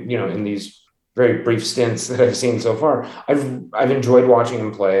enjoyed, in these very brief stints that I've seen so far, I've enjoyed watching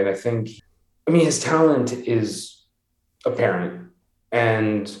him play. And I think, his talent is apparent,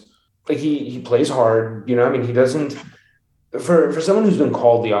 and like he plays hard, he doesn't, for someone who's been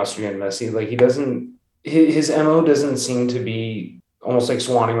called the Austrian Messi, like he doesn't, his MO doesn't seem to be almost like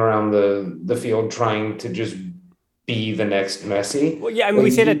swanning around the field trying to just be the next Messi. Well, yeah,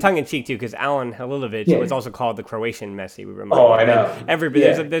 we say that tongue in cheek too, because Alan Halilovic was also called the Croatian Messi. We remember. Oh, I know.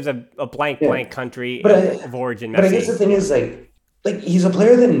 There's a blank country of origin Messi. But I guess the thing is like he's a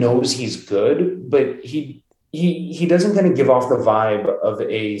player that knows he's good, but he doesn't kind of give off the vibe of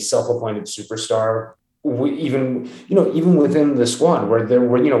a self-appointed superstar. Even within the squad where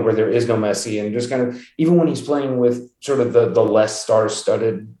there is no Messi, and just kind of even when he's playing with sort of the less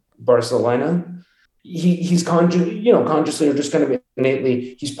star-studded Barcelona, he's consciously or just kind of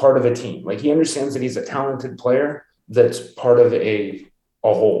innately, he's part of a team. Like he understands that he's a talented player that's part of a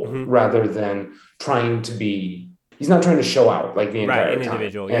whole, rather than trying to be. He's not trying to show out like the entire time,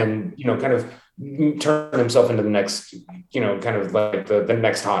 individual, and kind of turn himself into the next, kind of like the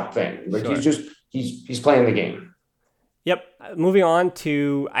next hot thing. Like sure. He's playing the game. Yep. Moving on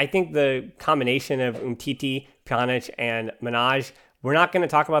to, I think, the combination of Umtiti, Pjanic, and Minaj. We're not going to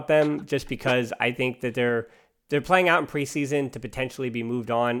talk about them just because I think that they're playing out in preseason to potentially be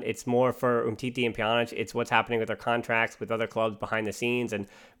moved on. It's more for Umtiti and Pjanic. It's what's happening with their contracts with other clubs behind the scenes and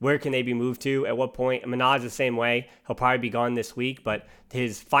where can they be moved to, at what point. Minaj the same way. He'll probably be gone this week, but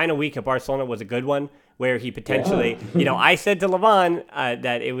his final week at Barcelona was a good one where he potentially, I said to Levon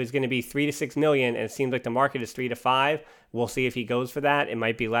that it was going to be 3 to 6 million, and it seems like the market is 3 to 5. We'll see if he goes for that. It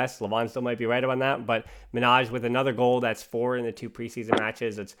might be less. Levon still might be right on that. But Minaj with another goal, that's 4 in the 2 preseason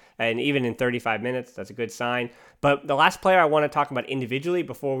matches. And even in 35 minutes, that's a good sign. But the last player I want to talk about individually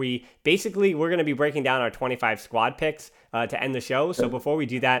before we're going to be breaking down our 25 squad picks to end the show. So before we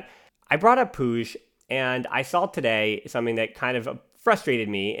do that, I brought up Puig, and I saw today something that kind of frustrated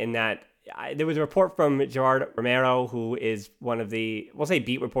me in that there was a report from Gerard Romero, who is one of the, we'll say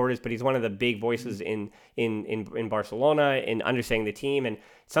beat reporters, but he's one of the big voices in Barcelona in understanding the team. And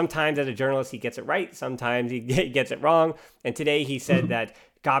sometimes as a journalist, he gets it right. Sometimes he gets it wrong. And today he said that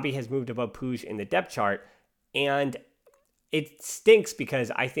Gavi has moved above Puig in the depth chart. And it stinks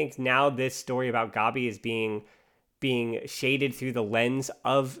because I think now this story about Gavi is being shaded through the lens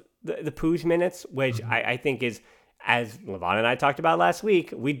of the Puig minutes, which I think is, as Levon and I talked about last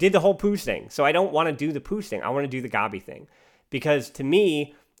week, we did the whole Puig thing. So I don't want to do the Puig thing. I want to do the Gavi thing. Because to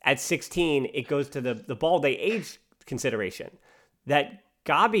me, at 16, it goes to the Balde age consideration. That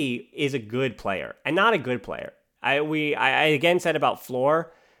Gavi is a good player and not a good player. I again said about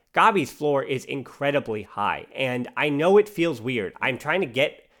floor. Gavi's floor is incredibly high. And I know it feels weird. I'm trying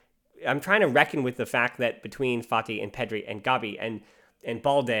to reckon with the fact that between Fati and Pedri and Gavi and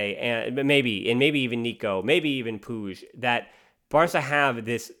Balde, and maybe even Nico, maybe even Puig, that Barca have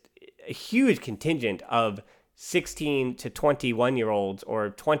this huge contingent of 16 to 21-year-olds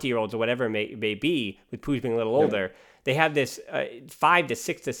or 20-year-olds or whatever it may be, with Puig being a little older. They have this 5 to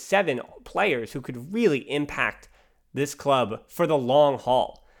 6 to 7 players who could really impact this club for the long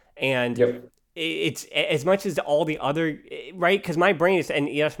haul. And it's as much as all the other, right? Because my brain is, and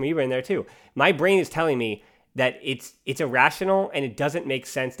yes, me in there too, my brain is telling me that it's irrational and it doesn't make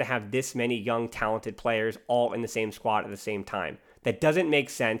sense to have this many young, talented players all in the same squad at the same time. That doesn't make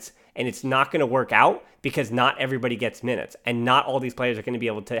sense, and it's not going to work out because not everybody gets minutes, and not all these players are going to be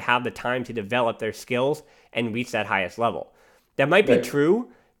able to have the time to develop their skills and reach that highest level. That might be true,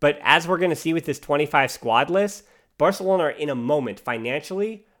 but as we're going to see with this 25 squad list, Barcelona are in a moment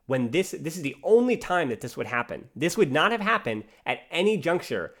financially when this is the only time that this would happen. This would not have happened at any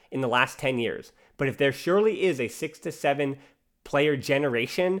juncture in the last 10 years. But if there surely is a 6 to 7 player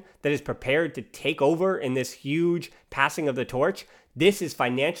generation that is prepared to take over in this huge passing of the torch, this is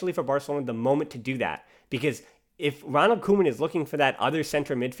financially for Barcelona the moment to do that. Because if Ronald Koeman is looking for that other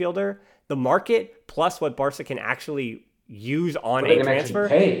center midfielder, the market plus what Barca can actually use on a transfer,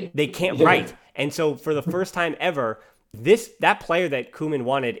 they can't write. And so for the first time ever, that player that Koeman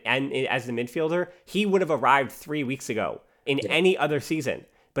wanted and as the midfielder, he would have arrived 3 weeks ago in any other season.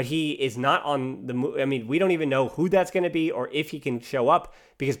 But he is not on the move. I mean, we don't even know who that's going to be or if he can show up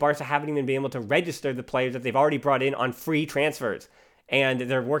because Barca haven't even been able to register the players that they've already brought in on free transfers. and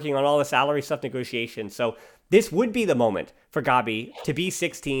they're working on all the salary stuff negotiations. So this would be the moment for Gavi to be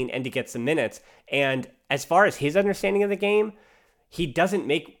 16 and to get some minutes. And as far as his understanding of the game, he doesn't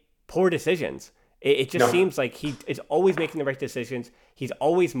make poor decisions. It just seems like he is always making the right decisions. He's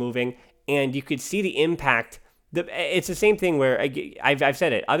always moving, and you could see the impact. It's the same thing where I've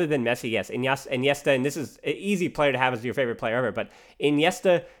said it. Other than Messi, yes, Iniesta, and this is an easy player to have as your favorite player ever. But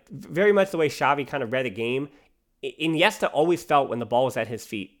Iniesta, very much the way Xavi kind of read a game. Iniesta always felt when the ball was at his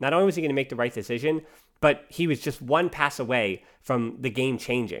feet, not only was he going to make the right decision, but he was just one pass away from the game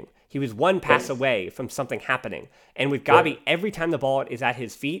changing. He was one pass away from something happening. And with Gavi, every time the ball is at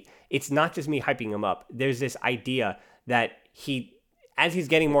his feet, it's not just me hyping him up. There's this idea that as he's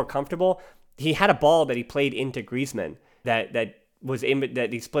getting more comfortable, he had a ball that he played into Griezmann that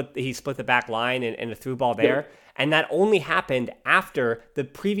he split the back line and a through ball there. And that only happened after the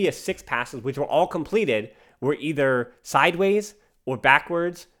previous 6 passes, which were all completed, were either sideways or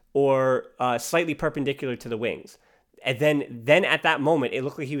backwards or slightly perpendicular to the wings. And then at that moment, it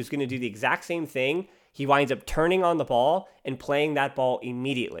looked like he was going to do the exact same thing. He winds up turning on the ball and playing that ball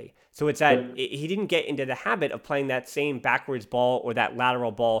immediately. So it's that he didn't get into the habit of playing that same backwards ball or that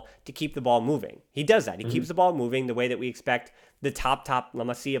lateral ball to keep the ball moving. He does that. He keeps the ball moving the way that we expect the top La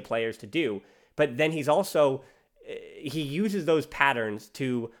Masia players to do. But then he's also, he uses those patterns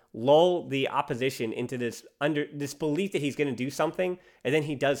to lull the opposition into this belief that he's going to do something, and then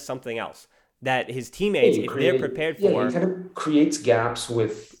he does something else that his teammates, if they're prepared for. Yeah, he kind of creates gaps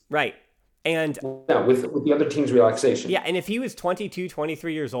with... Right. And with the other team's relaxation. Yeah, and if he was 22,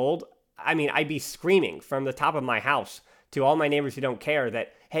 23 years old, I mean, I'd be screaming from the top of my house to all my neighbors who don't care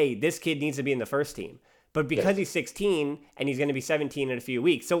that, hey, this kid needs to be in the first team. But because he's 16 and he's going to be 17 in a few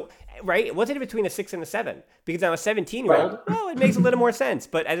weeks. So, right, what's it between a 6 and a 7? Because I'm a 17-year-old, well, it makes a little more sense.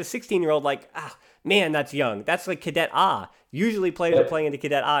 But as a 16-year-old, like, man, that's young. That's like Cadet A. Usually players are playing into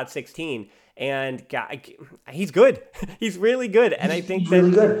Cadet A at 16. And he's good. He's really good. And I think that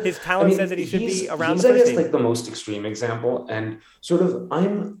really good. His talent says that he should be around the first team. He's, I guess, like the most extreme example. And sort of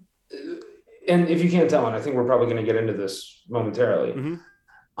and if you can't tell, and I think we're probably going to get into this momentarily,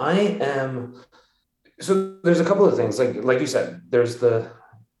 so there's a couple of things. Like you said, there's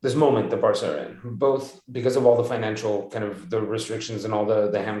this moment that Barca are in, both because of all the financial kind of the restrictions and all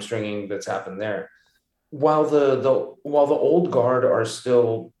the hamstringing that's happened there. While the old guard are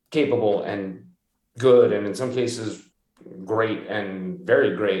still capable and good, and in some cases great and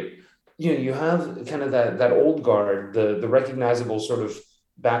very great, you have kind of that old guard, the recognizable sort of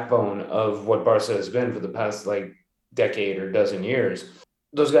backbone of what Barca has been for the past like decade or dozen years.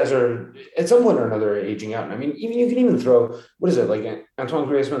 Those guys are at some point or another aging out. And I mean, you can even throw, what is it, like Antoine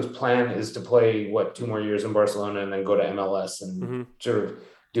Griezmann's plan is to play 2 more years in Barcelona and then go to MLS and sort of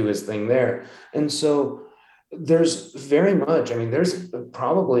do his thing there. And so there's very much, I mean, there's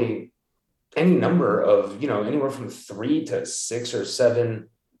probably any number of, anywhere from 3 to 6 or 7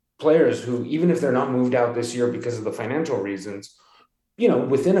 players who, even if they're not moved out this year because of the financial reasons,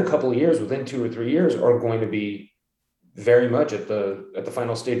 within a couple of years, within 2 or 3 years, are going to be very much at the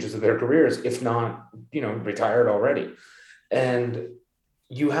final stages of their careers, if not, retired already. And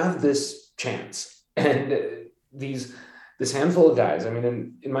you have this chance, and this handful of guys, I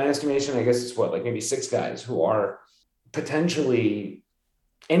mean, in my estimation, I guess it's maybe 6 guys who are potentially,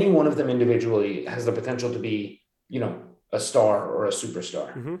 any one of them individually has the potential to be, a star or a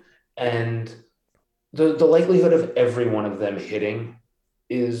superstar. And the likelihood of every one of them hitting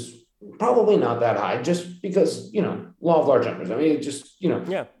is probably not that high, just because, law of large numbers. I mean, it just,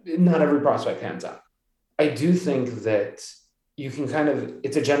 not every prospect pans out. I do think that you can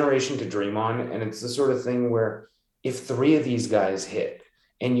it's a generation to dream on. And it's the sort of thing where if 3 of these guys hit,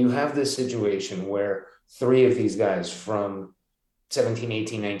 and you have this situation where 3 of these guys from 17,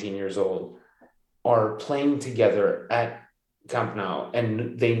 18, 19 years old are playing together at Camp Nou,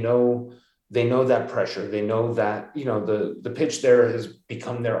 and they know that pressure. They know that, the pitch there has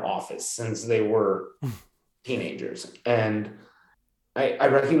become their office since they were teenagers. And I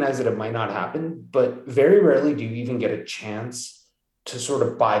recognize that it might not happen, but very rarely do you even get a chance to sort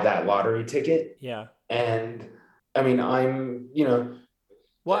of buy that lottery ticket. Yeah. And I mean, I'm,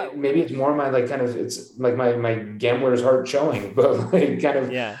 maybe it's more my it's like my gambler's heart showing, but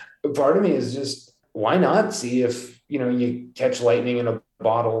part of me is just, why not see if, you catch lightning in a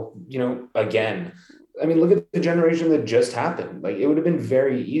bottle, again. I mean, look at the generation that just happened. Like, it would have been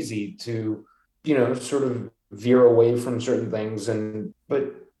very easy to, sort of veer away from certain things.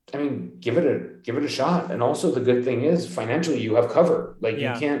 But I mean, give it a shot. And also the good thing is financially you have cover.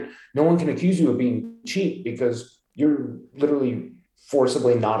 No one can accuse you of being cheap because you're literally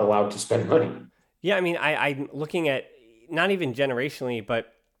forcibly not allowed to spend money. Yeah. I mean, I'm looking at not even generationally,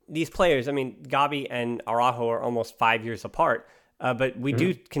 but these players, I mean, Gavi and Araujo are almost 5 years apart, but we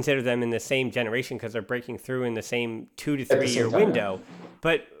do consider them in the same generation because they're breaking through in the same 2 to 3 year window.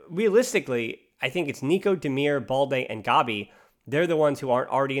 But realistically, I think it's Nico, Demir, Balde, and Gavi. They're the ones who aren't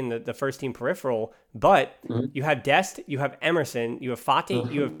already in the first team peripheral, but you have Dest, you have Emerson, you have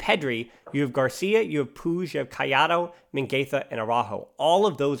Fati, you have Pedri, you have Garcia, you have Puig, you have Callado, Mingueza, and Araujo. All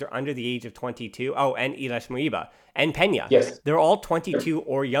of those are under the age of 22. Oh, and Ilaix Moriba and Pena. Yes. They're all 22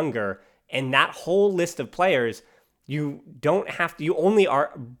 or younger. And that whole list of players, you only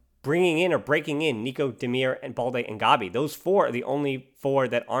are bringing in or breaking in Nico, Demir, and Balde, and Gavi. Those 4 are the only 4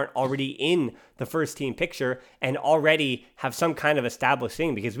 that aren't already in the first team picture and already have some kind of established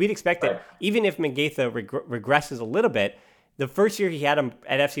thing, because we'd expect that even if Mingueza regresses a little bit, the first year he had him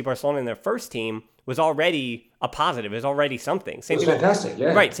at FC Barcelona in their first team was already a positive. It was already something. It was fantastic,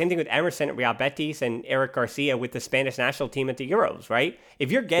 yeah. Right, same thing with Emerson at Real Betis and Eric Garcia with the Spanish national team at the Euros, right?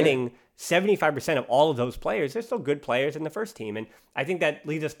 If you're getting 75% of all of those players, they're still good players in the first team. And I think that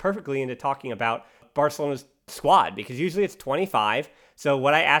leads us perfectly into talking about Barcelona's squad, because usually it's 25. So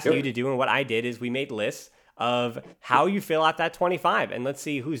what I asked you to do and what I did is we made lists of how you fill out that 25, and let's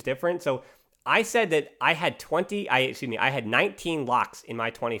see who's different. So I said that I had 19 locks in my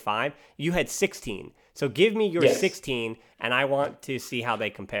 25. You had 16. So give me your 16, and I want to see how they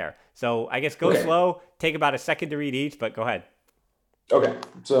compare. So I guess go slow, take about a second to read each, but go ahead. Okay,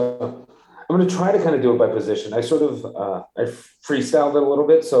 so I'm going to try to kind of do it by position. I sort of I freestyled it a little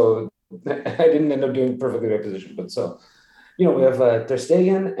bit, so I didn't end up doing perfectly by position. But so, we have Ter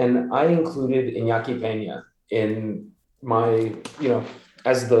Stegen, and I included Iñaki Peña in my,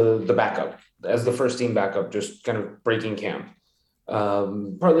 as the backup, as the first team backup, just kind of breaking camp.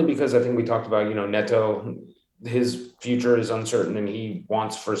 Partly because I think we talked about, Neto, his future is uncertain and he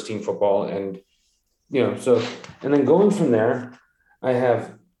wants first team football. And, and then going from there, I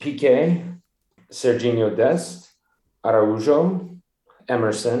have Piqué, Serginho Dest, Araujo,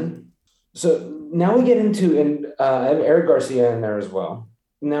 Emerson. So now we get into, and I have Eric Garcia in there as well.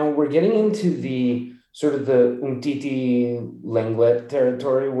 Now we're getting into the sort of the Umtiti Lenglet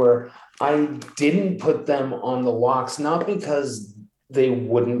territory where I didn't put them on the locks, not because they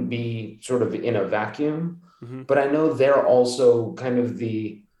wouldn't be sort of in a vacuum, but I know they're also kind of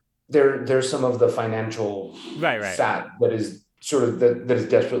there's some of the financial fat that is sort of that is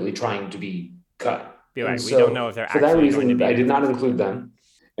desperately trying to be cut. Right. So, we don't know if they're for that actually reason, going to be. I did not include them.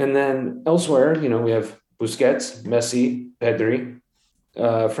 And then elsewhere, we have Busquets, Messi, Pedri,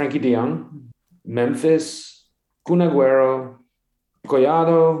 Frankie de Jong, Memphis, Kun Agüero,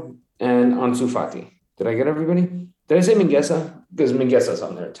 Collado, and Ansu Fati. Did I get everybody? Did I say Mingueza? Because Mingueza's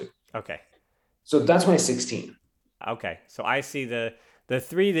on there too. Okay. So that's my 16. Okay. So I see the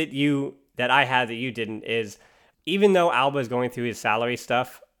 3 that I had that you didn't is, even though Alba is going through his salary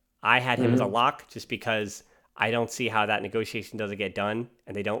stuff, I had him as a lock just because I don't see how that negotiation doesn't get done,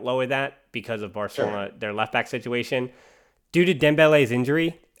 and they don't lower that because of Barcelona, their left back situation. Due to Dembele's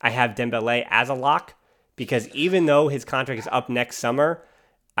injury, I have Dembele as a lock because even though his contract is up next summer,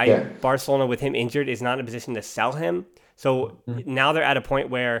 Barcelona with him injured is not in a position to sell him. So now they're at a point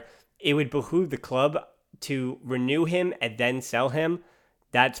where it would behoove the club to renew him and then sell him.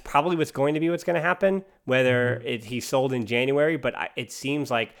 That's probably what's going to happen, whether he's sold in January. But it seems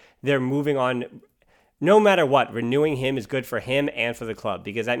like they're moving on. No matter what, renewing him is good for him and for the club,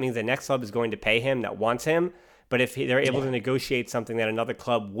 because that means the next club is going to pay him that wants him. But if they're able to negotiate something that another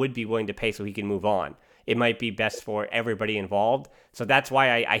club would be willing to pay so he can move on, it might be best for everybody involved. So that's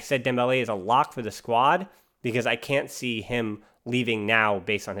why I said Dembele is a lock for the squad, because I can't see him leaving now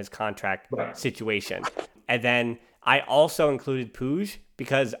based on his contract situation. And then I also included Puig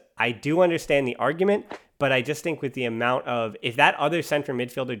because I do understand the argument, but I just think with the amount of, if that other center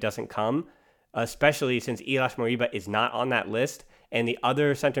midfielder doesn't come, especially since Ilaix Moriba is not on that list, and the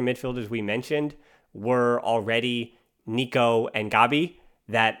other center midfielders we mentioned were already Nico and Gavi,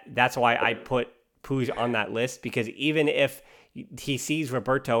 that's why I put Puig on that list, because even if he sees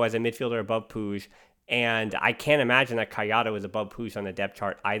Roberto as a midfielder above Puig, and I can't imagine that Callado is above Puig on the depth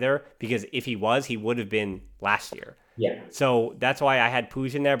chart either, because if he was, he would have been last year. Yeah. So that's why I had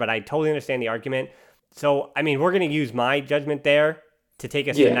Puig in there, but I totally understand the argument. So, I mean, we're going to use my judgment there to take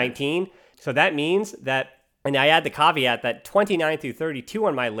us to 19. So that means that, and I add the caveat that 29 through 32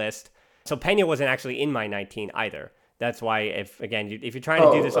 on my list, so Pena wasn't actually in my 19 either. That's why, if you're trying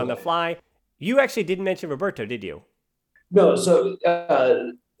to do this on the fly, you actually didn't mention Roberto, did you? No, so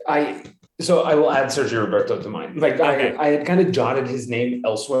I will add Sergio Roberto to mine. Like I had kind of jotted his name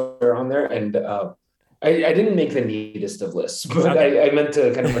elsewhere on there, and I didn't make the neatest of lists, but Okay. I meant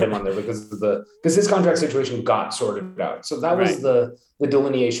to kind of put him on there because his contract situation got sorted out. So that Right. was the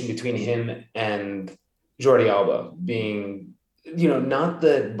delineation between him and Jordi Alba being, not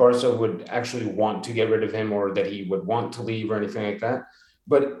that Barca would actually want to get rid of him or that he would want to leave or anything like that.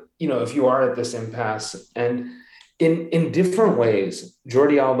 But, if you are at this impasse and in different ways,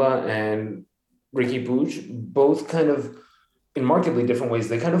 Jordi Alba and Ricky Puig both kind of in markedly different ways,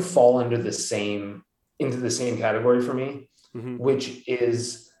 they kind of fall into the same category for me, Mm-hmm. which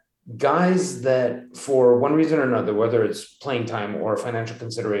is guys that for one reason or another, whether it's playing time or financial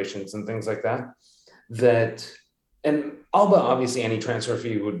considerations and things like that, and Alba, obviously any transfer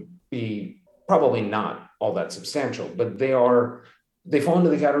fee would be probably not all that substantial, but they fall into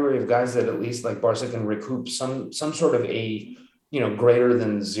the category of guys that at least like Barca can recoup some sort of a, greater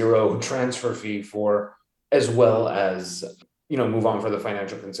than zero transfer fee for, as well as, move on for the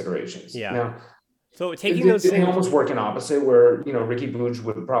financial considerations. Yeah. Now, So taking those they things, almost work in opposite where, Ricky Booge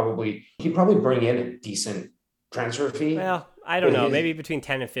he'd probably bring in a decent transfer fee, well, I don't but know, maybe between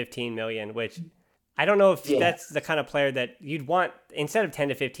 10 and 15 million, which I don't know if yeah, that's the kind of player that you'd want instead of 10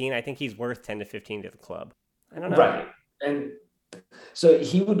 to 15. I think he's worth 10 to 15 to the club. I don't know. right. And so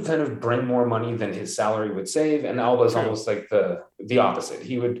he would kind of bring more money than his salary would save. And Alba's True. almost like the opposite.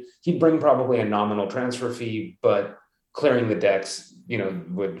 He'd bring probably a nominal transfer fee, but clearing the decks,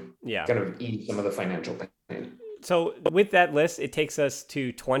 would Yeah. kind of ease some of the financial pain. So with that list, it takes us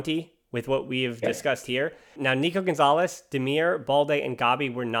to 20 with what we have discussed here. Now, Nico Gonzalez, Demir, Balde, and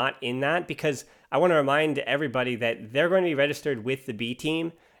Gavi were not in that because I want to remind everybody that they're going to be registered with the B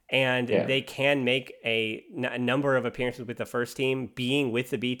team and they can make a number of appearances with the first team being with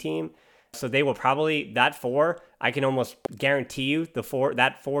the B team. So they will probably, that four, I can almost guarantee you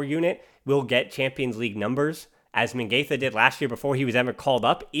that four unit will get Champions League numbers as Mingueza did last year before he was ever called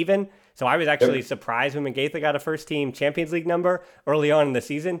up even. So I was actually surprised when Mingueza got a first team Champions League number early on in the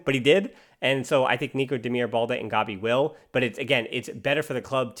season, but he did. And so I think Nico, Demir, Balde, and Gavi will. But it's better for the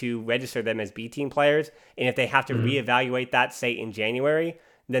club to register them as B team players. And if they have to reevaluate that, say in January,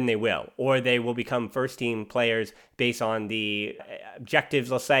 then they will. Or they will become first team players based on the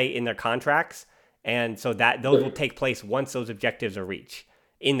objectives, let's say, in their contracts. And so that those will take place once those objectives are reached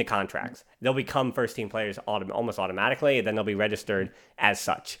in the contracts. They'll become first team players almost automatically, and then they'll be registered as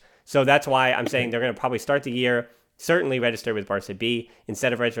such. So that's why I'm saying they're going to probably start the year, certainly register with Barca B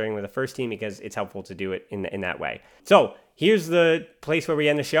instead of registering with the first team because it's helpful to do it in that way. So here's the place where we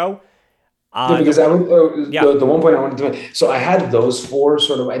end the show. Because the one point I wanted to make, so I had those four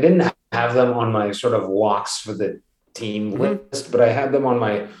I didn't have them on my sort of locks for the team list, but I had them on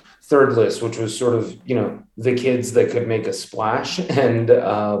my third list, which was sort of, the kids that could make a splash. And,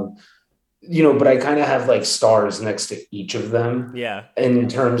 but I kind of have like stars next to each of them. Yeah. In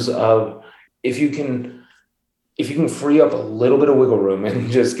terms of if you can free up a little bit of wiggle room and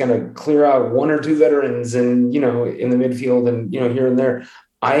just kind of clear out one or two veterans and, in the midfield and, here and there,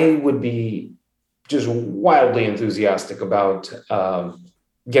 I would be just wildly enthusiastic about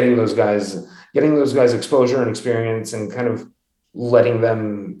getting those guys exposure and experience and kind of letting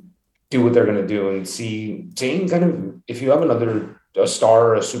them do what they're going to do and seeing kind of if you have a star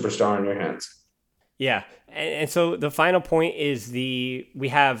or a superstar in your hands. Yeah. And so the final point is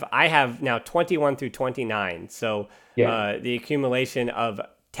I have now 21 through 29. So the accumulation of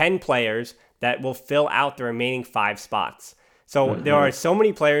 10 players that will fill out the remaining 5 spots. So there are so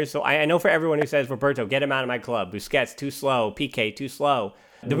many players. So I know for everyone who says, Roberto, get him out of my club. Busquets, too slow. PK, too slow.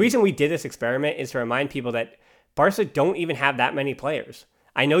 The reason we did this experiment is to remind people that Barca don't even have that many players.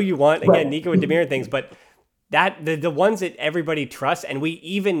 I know you want, again, Nico and Demir and things, but that the ones that everybody trusts, and we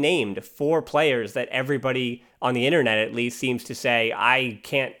even named 4 players that everybody on the internet at least seems to say, I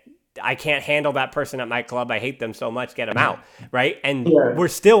can't handle that person at my club. I hate them so much. Get them out, right? And we're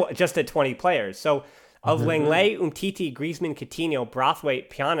still just at 20 players. So of Lenglet, Umtiti, Griezmann, Coutinho, Braithwaite,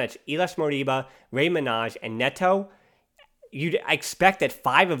 Pjanic, Ilaix Moriba, Ray Minaj, and Neto, you'd expect that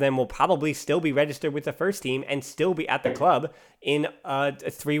 5 of them will probably still be registered with the first team and still be at the club in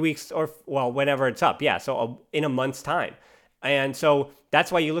 3 weeks or, whenever it's up. Yeah, so in a month's time. And so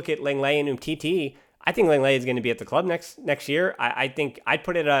that's why you look at Lenglet and Umtiti. I think Lenglet is going to be at the club next year. I think I'd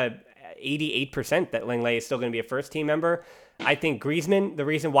put it at 88% that Lenglet is still going to be a first team member. I think Griezmann, the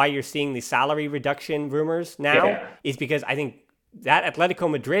reason why you're seeing the salary reduction rumors now is because I think that Atletico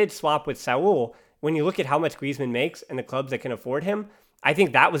Madrid swap with Saul, when you look at how much Griezmann makes and the clubs that can afford him, I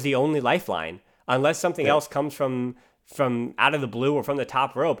think that was the only lifeline. Unless something else comes from out of the blue or from the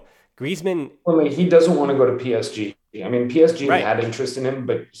top rope, Griezmann... Well, he doesn't want to go to PSG. I mean, PSG Right. had interest in him,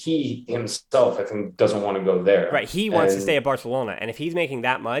 but he himself, I think, doesn't want to go there. Right. He wants to stay And at Barcelona. And if he's making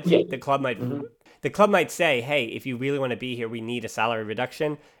that much, yeah, mhm. the club might say, hey, if you really want to be here, we need a salary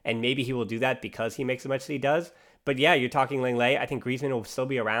reduction. And maybe he will do that because he makes as much as he does. But yeah, you're talking Lenglet. I think Griezmann will still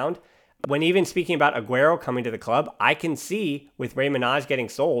be around. When even speaking about Aguero coming to the club, I can see with Ray Minaj getting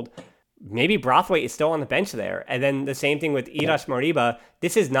sold, maybe Brathwaite is still on the bench there. And then the same thing with Irash Moriba.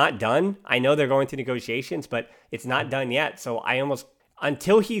 This is not done. I know they're going through negotiations, but it's not done yet. So I almost,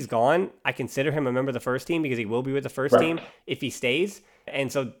 until he's gone, I consider him a member of the first team because he will be with the first Right. team if he stays.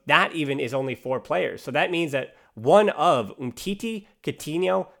 And so that even is only 4 players. So that means that one of Umtiti,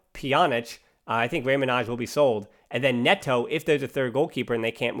 Coutinho, Pjanic, I think Ray Minaj will be sold. And then Neto, if there's a third goalkeeper and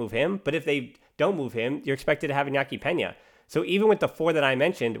they can't move him. But if they don't move him, you're expected to have Iñaki Peña. So even with the 4 that I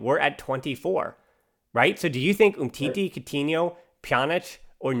mentioned, we're at 24, right? So do you think Umtiti, Coutinho, Pjanic,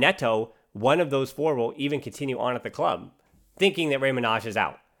 or Neto, one of those 4 will even continue on at the club, thinking that Ray Minaj is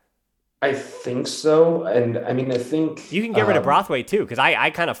out? I think so. And I mean, I think You can get rid of Brathwaite too, because I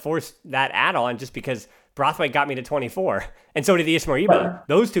kind of forced that add-on just because Brathwaite got me to 24, and so did Ismail Iba. Right.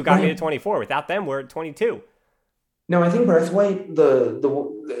 Those 2 got me to 24. Without them, we're at 22. No, I think Braithwaite,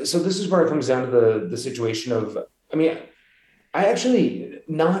 so this is where it comes down to the situation of, I mean, I actually,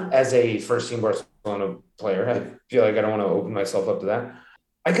 not as a first team Barcelona player, I feel like I don't want to open myself up to that.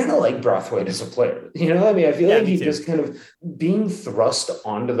 I kind of like Braithwaite as a player. You know, I mean, I feel like me he too. just kind of being thrust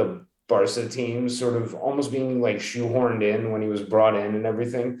onto the Barca team, sort of almost being like shoehorned in when he was brought in and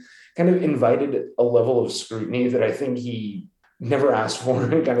everything, kind of invited a level of scrutiny that I think he never asked for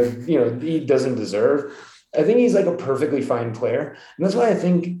and kind of, he doesn't deserve. I think he's like a perfectly fine player. And that's why I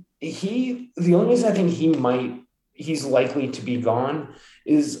think the only reason I think he's likely to be gone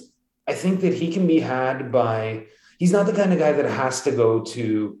is I think that he can be had by, he's not the kind of guy that has to go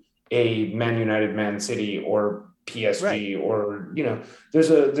to a Man United, Man City, or PSG, Right. or,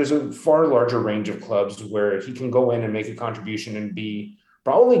 there's a far larger range of clubs where he can go in and make a contribution and be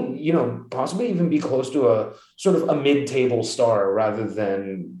probably, possibly even be close to a sort of a mid-table star rather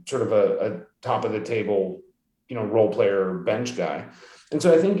than sort of a top of the table, role player bench guy. And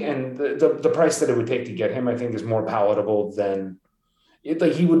so I think, and the price that it would take to get him, I think, is more palatable than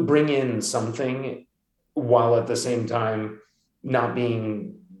like he would bring in something while at the same time not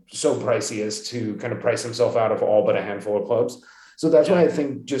being so pricey as to kind of price himself out of all but a handful of clubs. So that's why I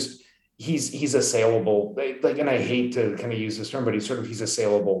think just he's a saleable, like, and I hate to kind of use this term, but he's a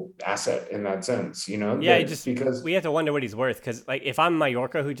saleable asset in that sense, Yeah, because we have to wonder what he's worth. Because like, if I'm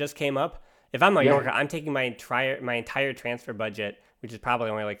Mallorca, who just came up, if I'm Mallorca, I'm taking my entire transfer budget, which is probably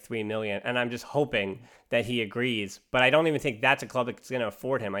only like 3 million, and I'm just hoping that he agrees. But I don't even think that's a club that's going to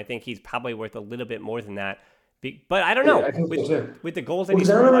afford him. I think he's probably worth a little bit more than that. But I don't know. I think so too. With the goals that he Because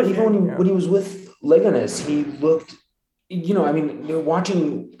I scored remember last year, when he was with Leganes, he looked, I mean,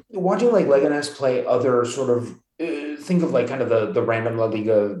 watching like Leganes play other sort of, think of like kind of the random La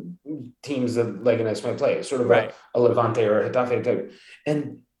Liga teams that Leganes might play, sort of right. a Levante or a Getafe type.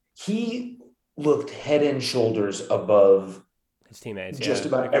 And he looked head and shoulders above His teammates, just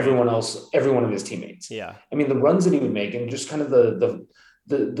about agreed. every one of his teammates. Yeah. I mean, the runs that he would make and just kind of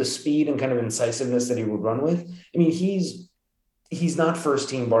the speed and kind of incisiveness that he would run with. I mean, he's not first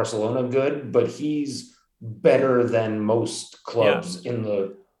team Barcelona good, but he's better than most clubs in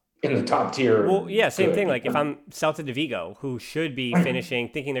the top tier. Well, yeah, same good. thing. Like if I'm Celta de Vigo, who should be finishing,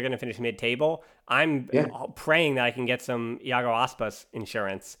 thinking they're going to finish mid-table, I'm praying that I can get some Iago Aspas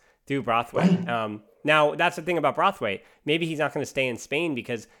insurance through Brathwaite. Right. Now, that's the thing about Brathwaite. Maybe he's not going to stay in Spain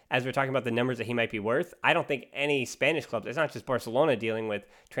because, as we're talking about the numbers that he might be worth, I don't think any Spanish clubs, it's not just Barcelona dealing with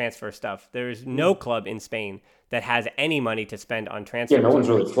transfer stuff. There's no club in Spain that has any money to spend on transfers. Yeah, no one's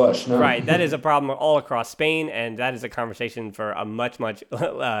really flush. No. Right. That is a problem all across Spain, and that is a conversation for a much, much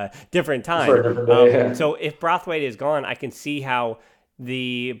different time. For a different day, yeah. So if Brathwaite is gone, I can see how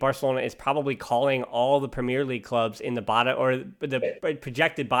the Barcelona is probably calling all the Premier League clubs in the bottom or the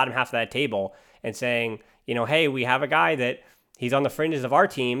projected bottom half of that table and saying, hey, we have a guy that he's on the fringes of our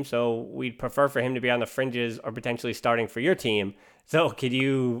team, so we'd prefer for him to be on the fringes or potentially starting for your team. So could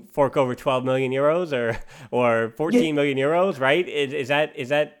you fork over 12 million euros or 14 million euros, right? Is that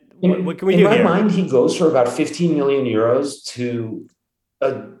what can we do here? In my mind, he goes for about 15 million euros to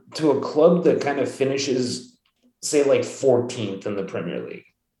a club that kind of finishes, say, like 14th in the Premier League.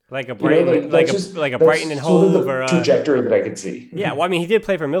 Like a Brighton, like a Brighton and Hove, sort of the trajectory that I could see. Yeah, well, I mean, he did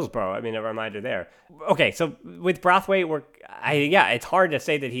play for Middlesbrough. I mean, a reminder there. Okay, so with Brathwaite, it's hard to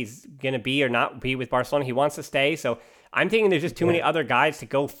say that he's going to be or not be with Barcelona. He wants to stay, so I'm thinking there's just too many other guys to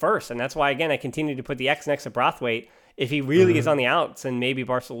go first, and that's why, again, I continue to put the X next to Brathwaite. If he really is on the outs, and maybe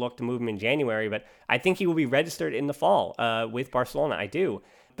Barca will look to move him in January, but I think he will be registered in the fall with Barcelona. I do.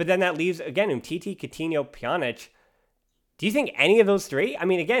 But then that leaves, again, Umtiti, Coutinho, Pjanic. Do you think any of those three? I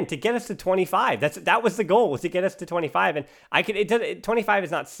mean, again, to get us to 25, that was the goal, was to get us to 25. And 25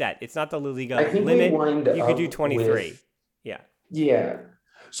 is not set. It's not the La Liga limit. You could do 23. Yeah.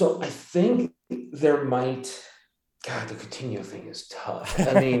 So I think there might... God, the Coutinho thing is tough.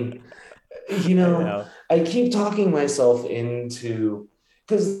 I mean, I keep talking myself into...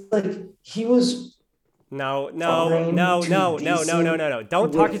 Because, he was... No. Don't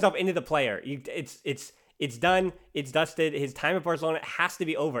talk yourself into the player. It's done. It's dusted. His time at Barcelona has to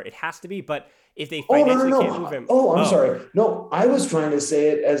be over. It has to be. But if they financially can't move him... I'm sorry. No, I was trying to say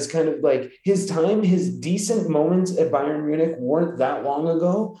it as kind of his time, his decent moments at Bayern Munich weren't that long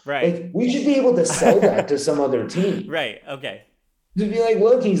ago. Right. We should be able to sell that to some other team. Right. Okay. To be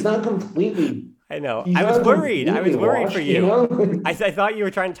look, he's not completely... I know. I was worried washed, for you. I thought you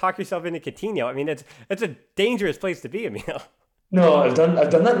were trying to talk yourself into Coutinho. I mean, that's a dangerous place to be, Emil. No, I've done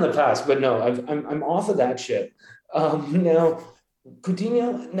that in the past, but no, I'm off of that shit. Now,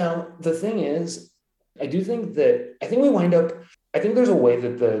 Coutinho. Now the thing is, I think we wind up. I think there's a way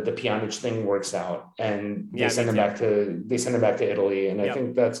that the Pjanic thing works out, and they send him back to Italy, and I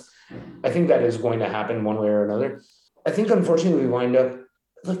think that is going to happen one way or another. I think unfortunately we wind up.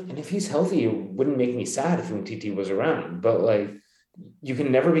 Look, and if he's healthy, it wouldn't make me sad if Umtiti was around. But you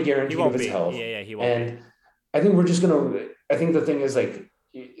can never be guaranteed of his health. Yeah, he won't. And I think we're just gonna. I think the thing is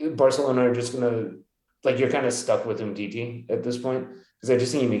Barcelona are just gonna you're kind of stuck with Umtiti at this point because I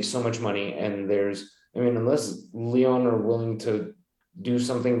just think he makes so much money, and unless Leon are willing to do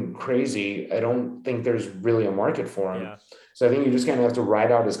something crazy, I don't think there's really a market for him. Yeah. So I think you just kind of have to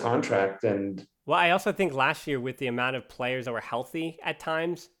ride out his contract and. Well, I also think last year with the amount of players that were healthy at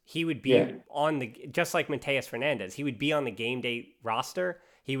times, he would be just like Mateus Fernandes, he would be on the game day roster.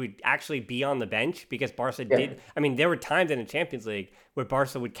 He would actually be on the bench because Barca did. I mean, there were times in the Champions League where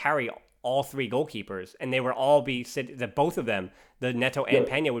Barca would carry all three goalkeepers and they would all be both of them, the Neto and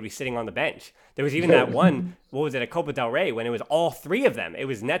Peña, would be sitting on the bench. There was even that one, what was it, a Copa del Rey, when it was all three of them. It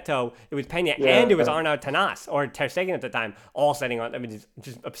was Neto, it was Peña, and it was Arnau Tenas or Ter Stegen at the time, all sitting on. I mean, it's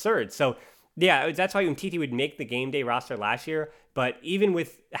just absurd. So, yeah, that's why Umtiti would make the game day roster last year. But even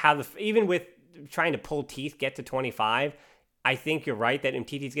with trying to pull teeth, get to 25, I think you're right that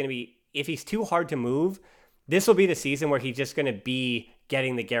Umtiti's going to be, if he's too hard to move, this will be the season where he's just going to be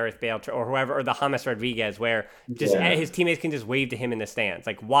getting the Gareth Bale or whoever, or the James Rodriguez, where just his teammates can just wave to him in the stands.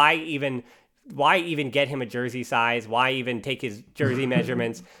 Why even get him a jersey size? Why even take his jersey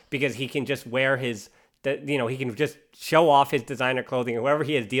measurements? Because he can just wear he can just show off his designer clothing, or whoever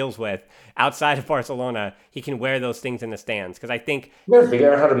he has deals with outside of Barcelona, he can wear those things in the stands. Because I think you gotta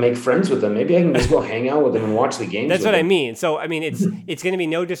figure out how to make friends with them. Maybe I can just go hang out with them and watch the games. That's what I mean. So I mean, it's going to be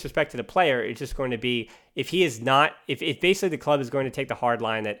no disrespect to the player. It's just going to be if basically the club is going to take the hard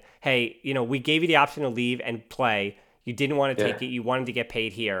line that, hey, we gave you the option to leave and play. You didn't want to take it. You wanted to get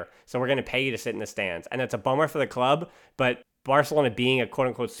paid here. So we're going to pay you to sit in the stands. And it's a bummer for the club, but Barcelona being a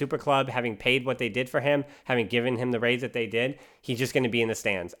quote-unquote super club, having paid what they did for him, having given him the raise that they did, he's just going to be in the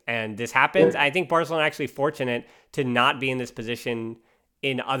stands. And this happens. I think Barcelona actually fortunate to not be in this position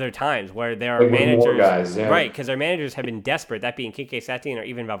in other times where there are managers, right? Because their managers have been desperate, that being Quique Setien or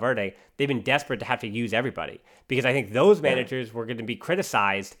even Valverde, they've been desperate to have to use everybody. Because I think those managers were going to be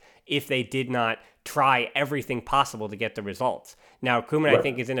criticized if they did not try everything possible to get the results. Now, Koeman, I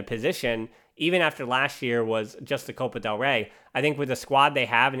think, is in a position, even after last year was just the Copa del Rey, I think with the squad they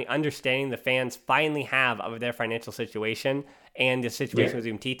have and the understanding the fans finally have of their financial situation and the situation with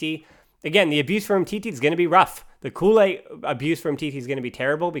Umtiti, again, the abuse for Umtiti is going to be rough. The Kool-Aid abuse for Umtiti is going to be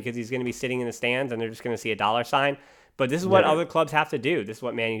terrible because he's going to be sitting in the stands and they're just going to see a dollar sign. But this is what other clubs have to do. This is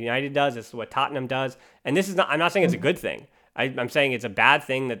what Man United does. This is what Tottenham does. And this is not, I'm not saying it's a good thing. I'm saying it's a bad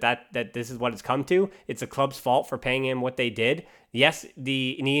thing that this is what it's come to. It's the club's fault for paying him what they did. Yes,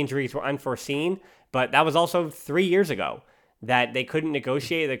 the knee injuries were unforeseen, but that was also 3 years ago that they couldn't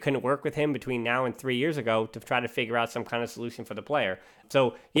negotiate. They couldn't work with him between now and 3 years ago to try to figure out some kind of solution for the player.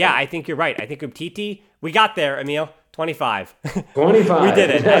 So, yeah, I think you're right. I think Umtiti, we got there, Emil. 25. 25. We did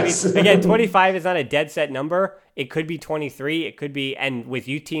it. Yes. I mean, again, 25 is not a dead set number. It could be 23. It could be, and with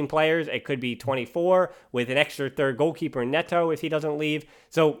youth team players, it could be 24 with an extra third goalkeeper in Neto if he doesn't leave.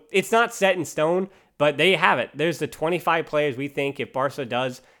 So it's not set in stone, but there you have it. There's the 25 players we think if Barca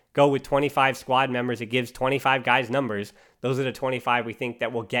does go with 25 squad members, it gives 25 guys numbers. Those are the 25 we think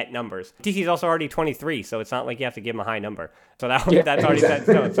that will get numbers. TC's also already 23, so it's not like you have to give him a high number. So that's already set in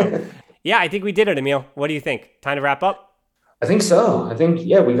stone. So, yeah, I think we did it, Emil. What do you think? Time to wrap up? I think so. I think,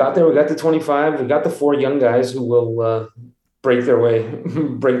 yeah, we got there. We got the 25. We got the 4 young guys who will break their way,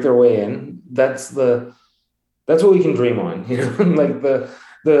 break their way in. That's what we can dream on, like the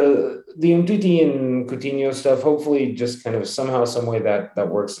Umtiti and Coutinho stuff. Hopefully, just kind of somehow, some way that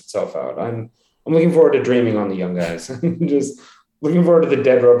works itself out. I'm looking forward to dreaming on the young guys. Just looking forward to the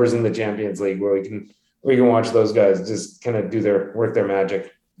dead rubbers in the Champions League, where we can watch those guys just kind of do their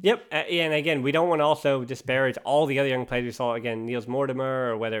magic. Yep, and again, we don't want to also disparage all the other young players we saw. Again, Niels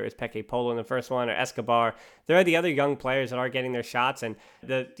Mortimer, or whether it was Peke Polo in the first one, or Escobar. There are the other young players that are getting their shots, and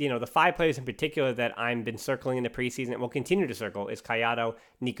the 5 players in particular that I've been circling in the preseason and will continue to circle is Callado,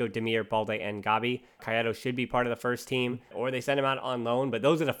 Nico, Demir, Balde, and Gavi. Callado should be part of the first team, or they send him out on loan, but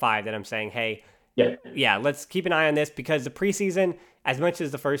those are the 5 that I'm saying, hey, yeah, let's keep an eye on this, because the preseason, as much as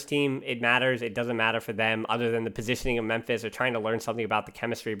the first team, it matters. It doesn't matter for them other than the positioning of Memphis or trying to learn something about the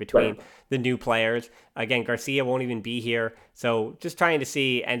chemistry between the new players. Again, Garcia won't even be here. So just trying to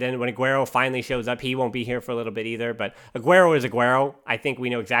see. And then when Aguero finally shows up, he won't be here for a little bit either. But Aguero is Aguero. I think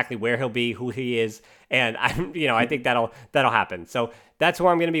we know exactly where he'll be, who he is. And I think that'll happen. So that's who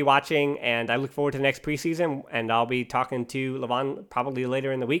I'm going to be watching, and I look forward to the next preseason, and I'll be talking to Levon probably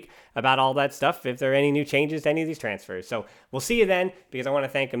later in the week about all that stuff, if there are any new changes to any of these transfers. So we'll see you then, because I want to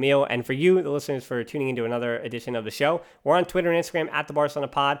thank Emil, and for you, the listeners, for tuning into another edition of the show. We're on Twitter and Instagram at the Barcelona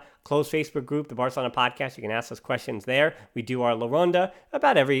Pod, closed Facebook group, the Barcelona Podcast. You can ask us questions there. We do our La Ronda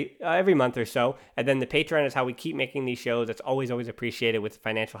about every month or so, and then the Patreon is how we keep making these shows. That's always appreciated with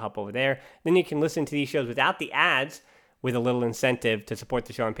financial help over there. Then you can listen to these shows without the ads, with a little incentive to support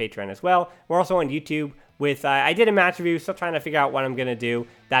the show on Patreon as well. We're also on YouTube with, I did a match review, still trying to figure out what I'm going to do.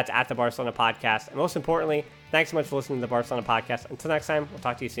 That's at the Barcelona Podcast. And most importantly, thanks so much for listening to the Barcelona Podcast. Until next time, we'll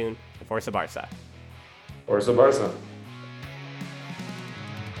talk to you soon. And Forza Barca. Forza Barca.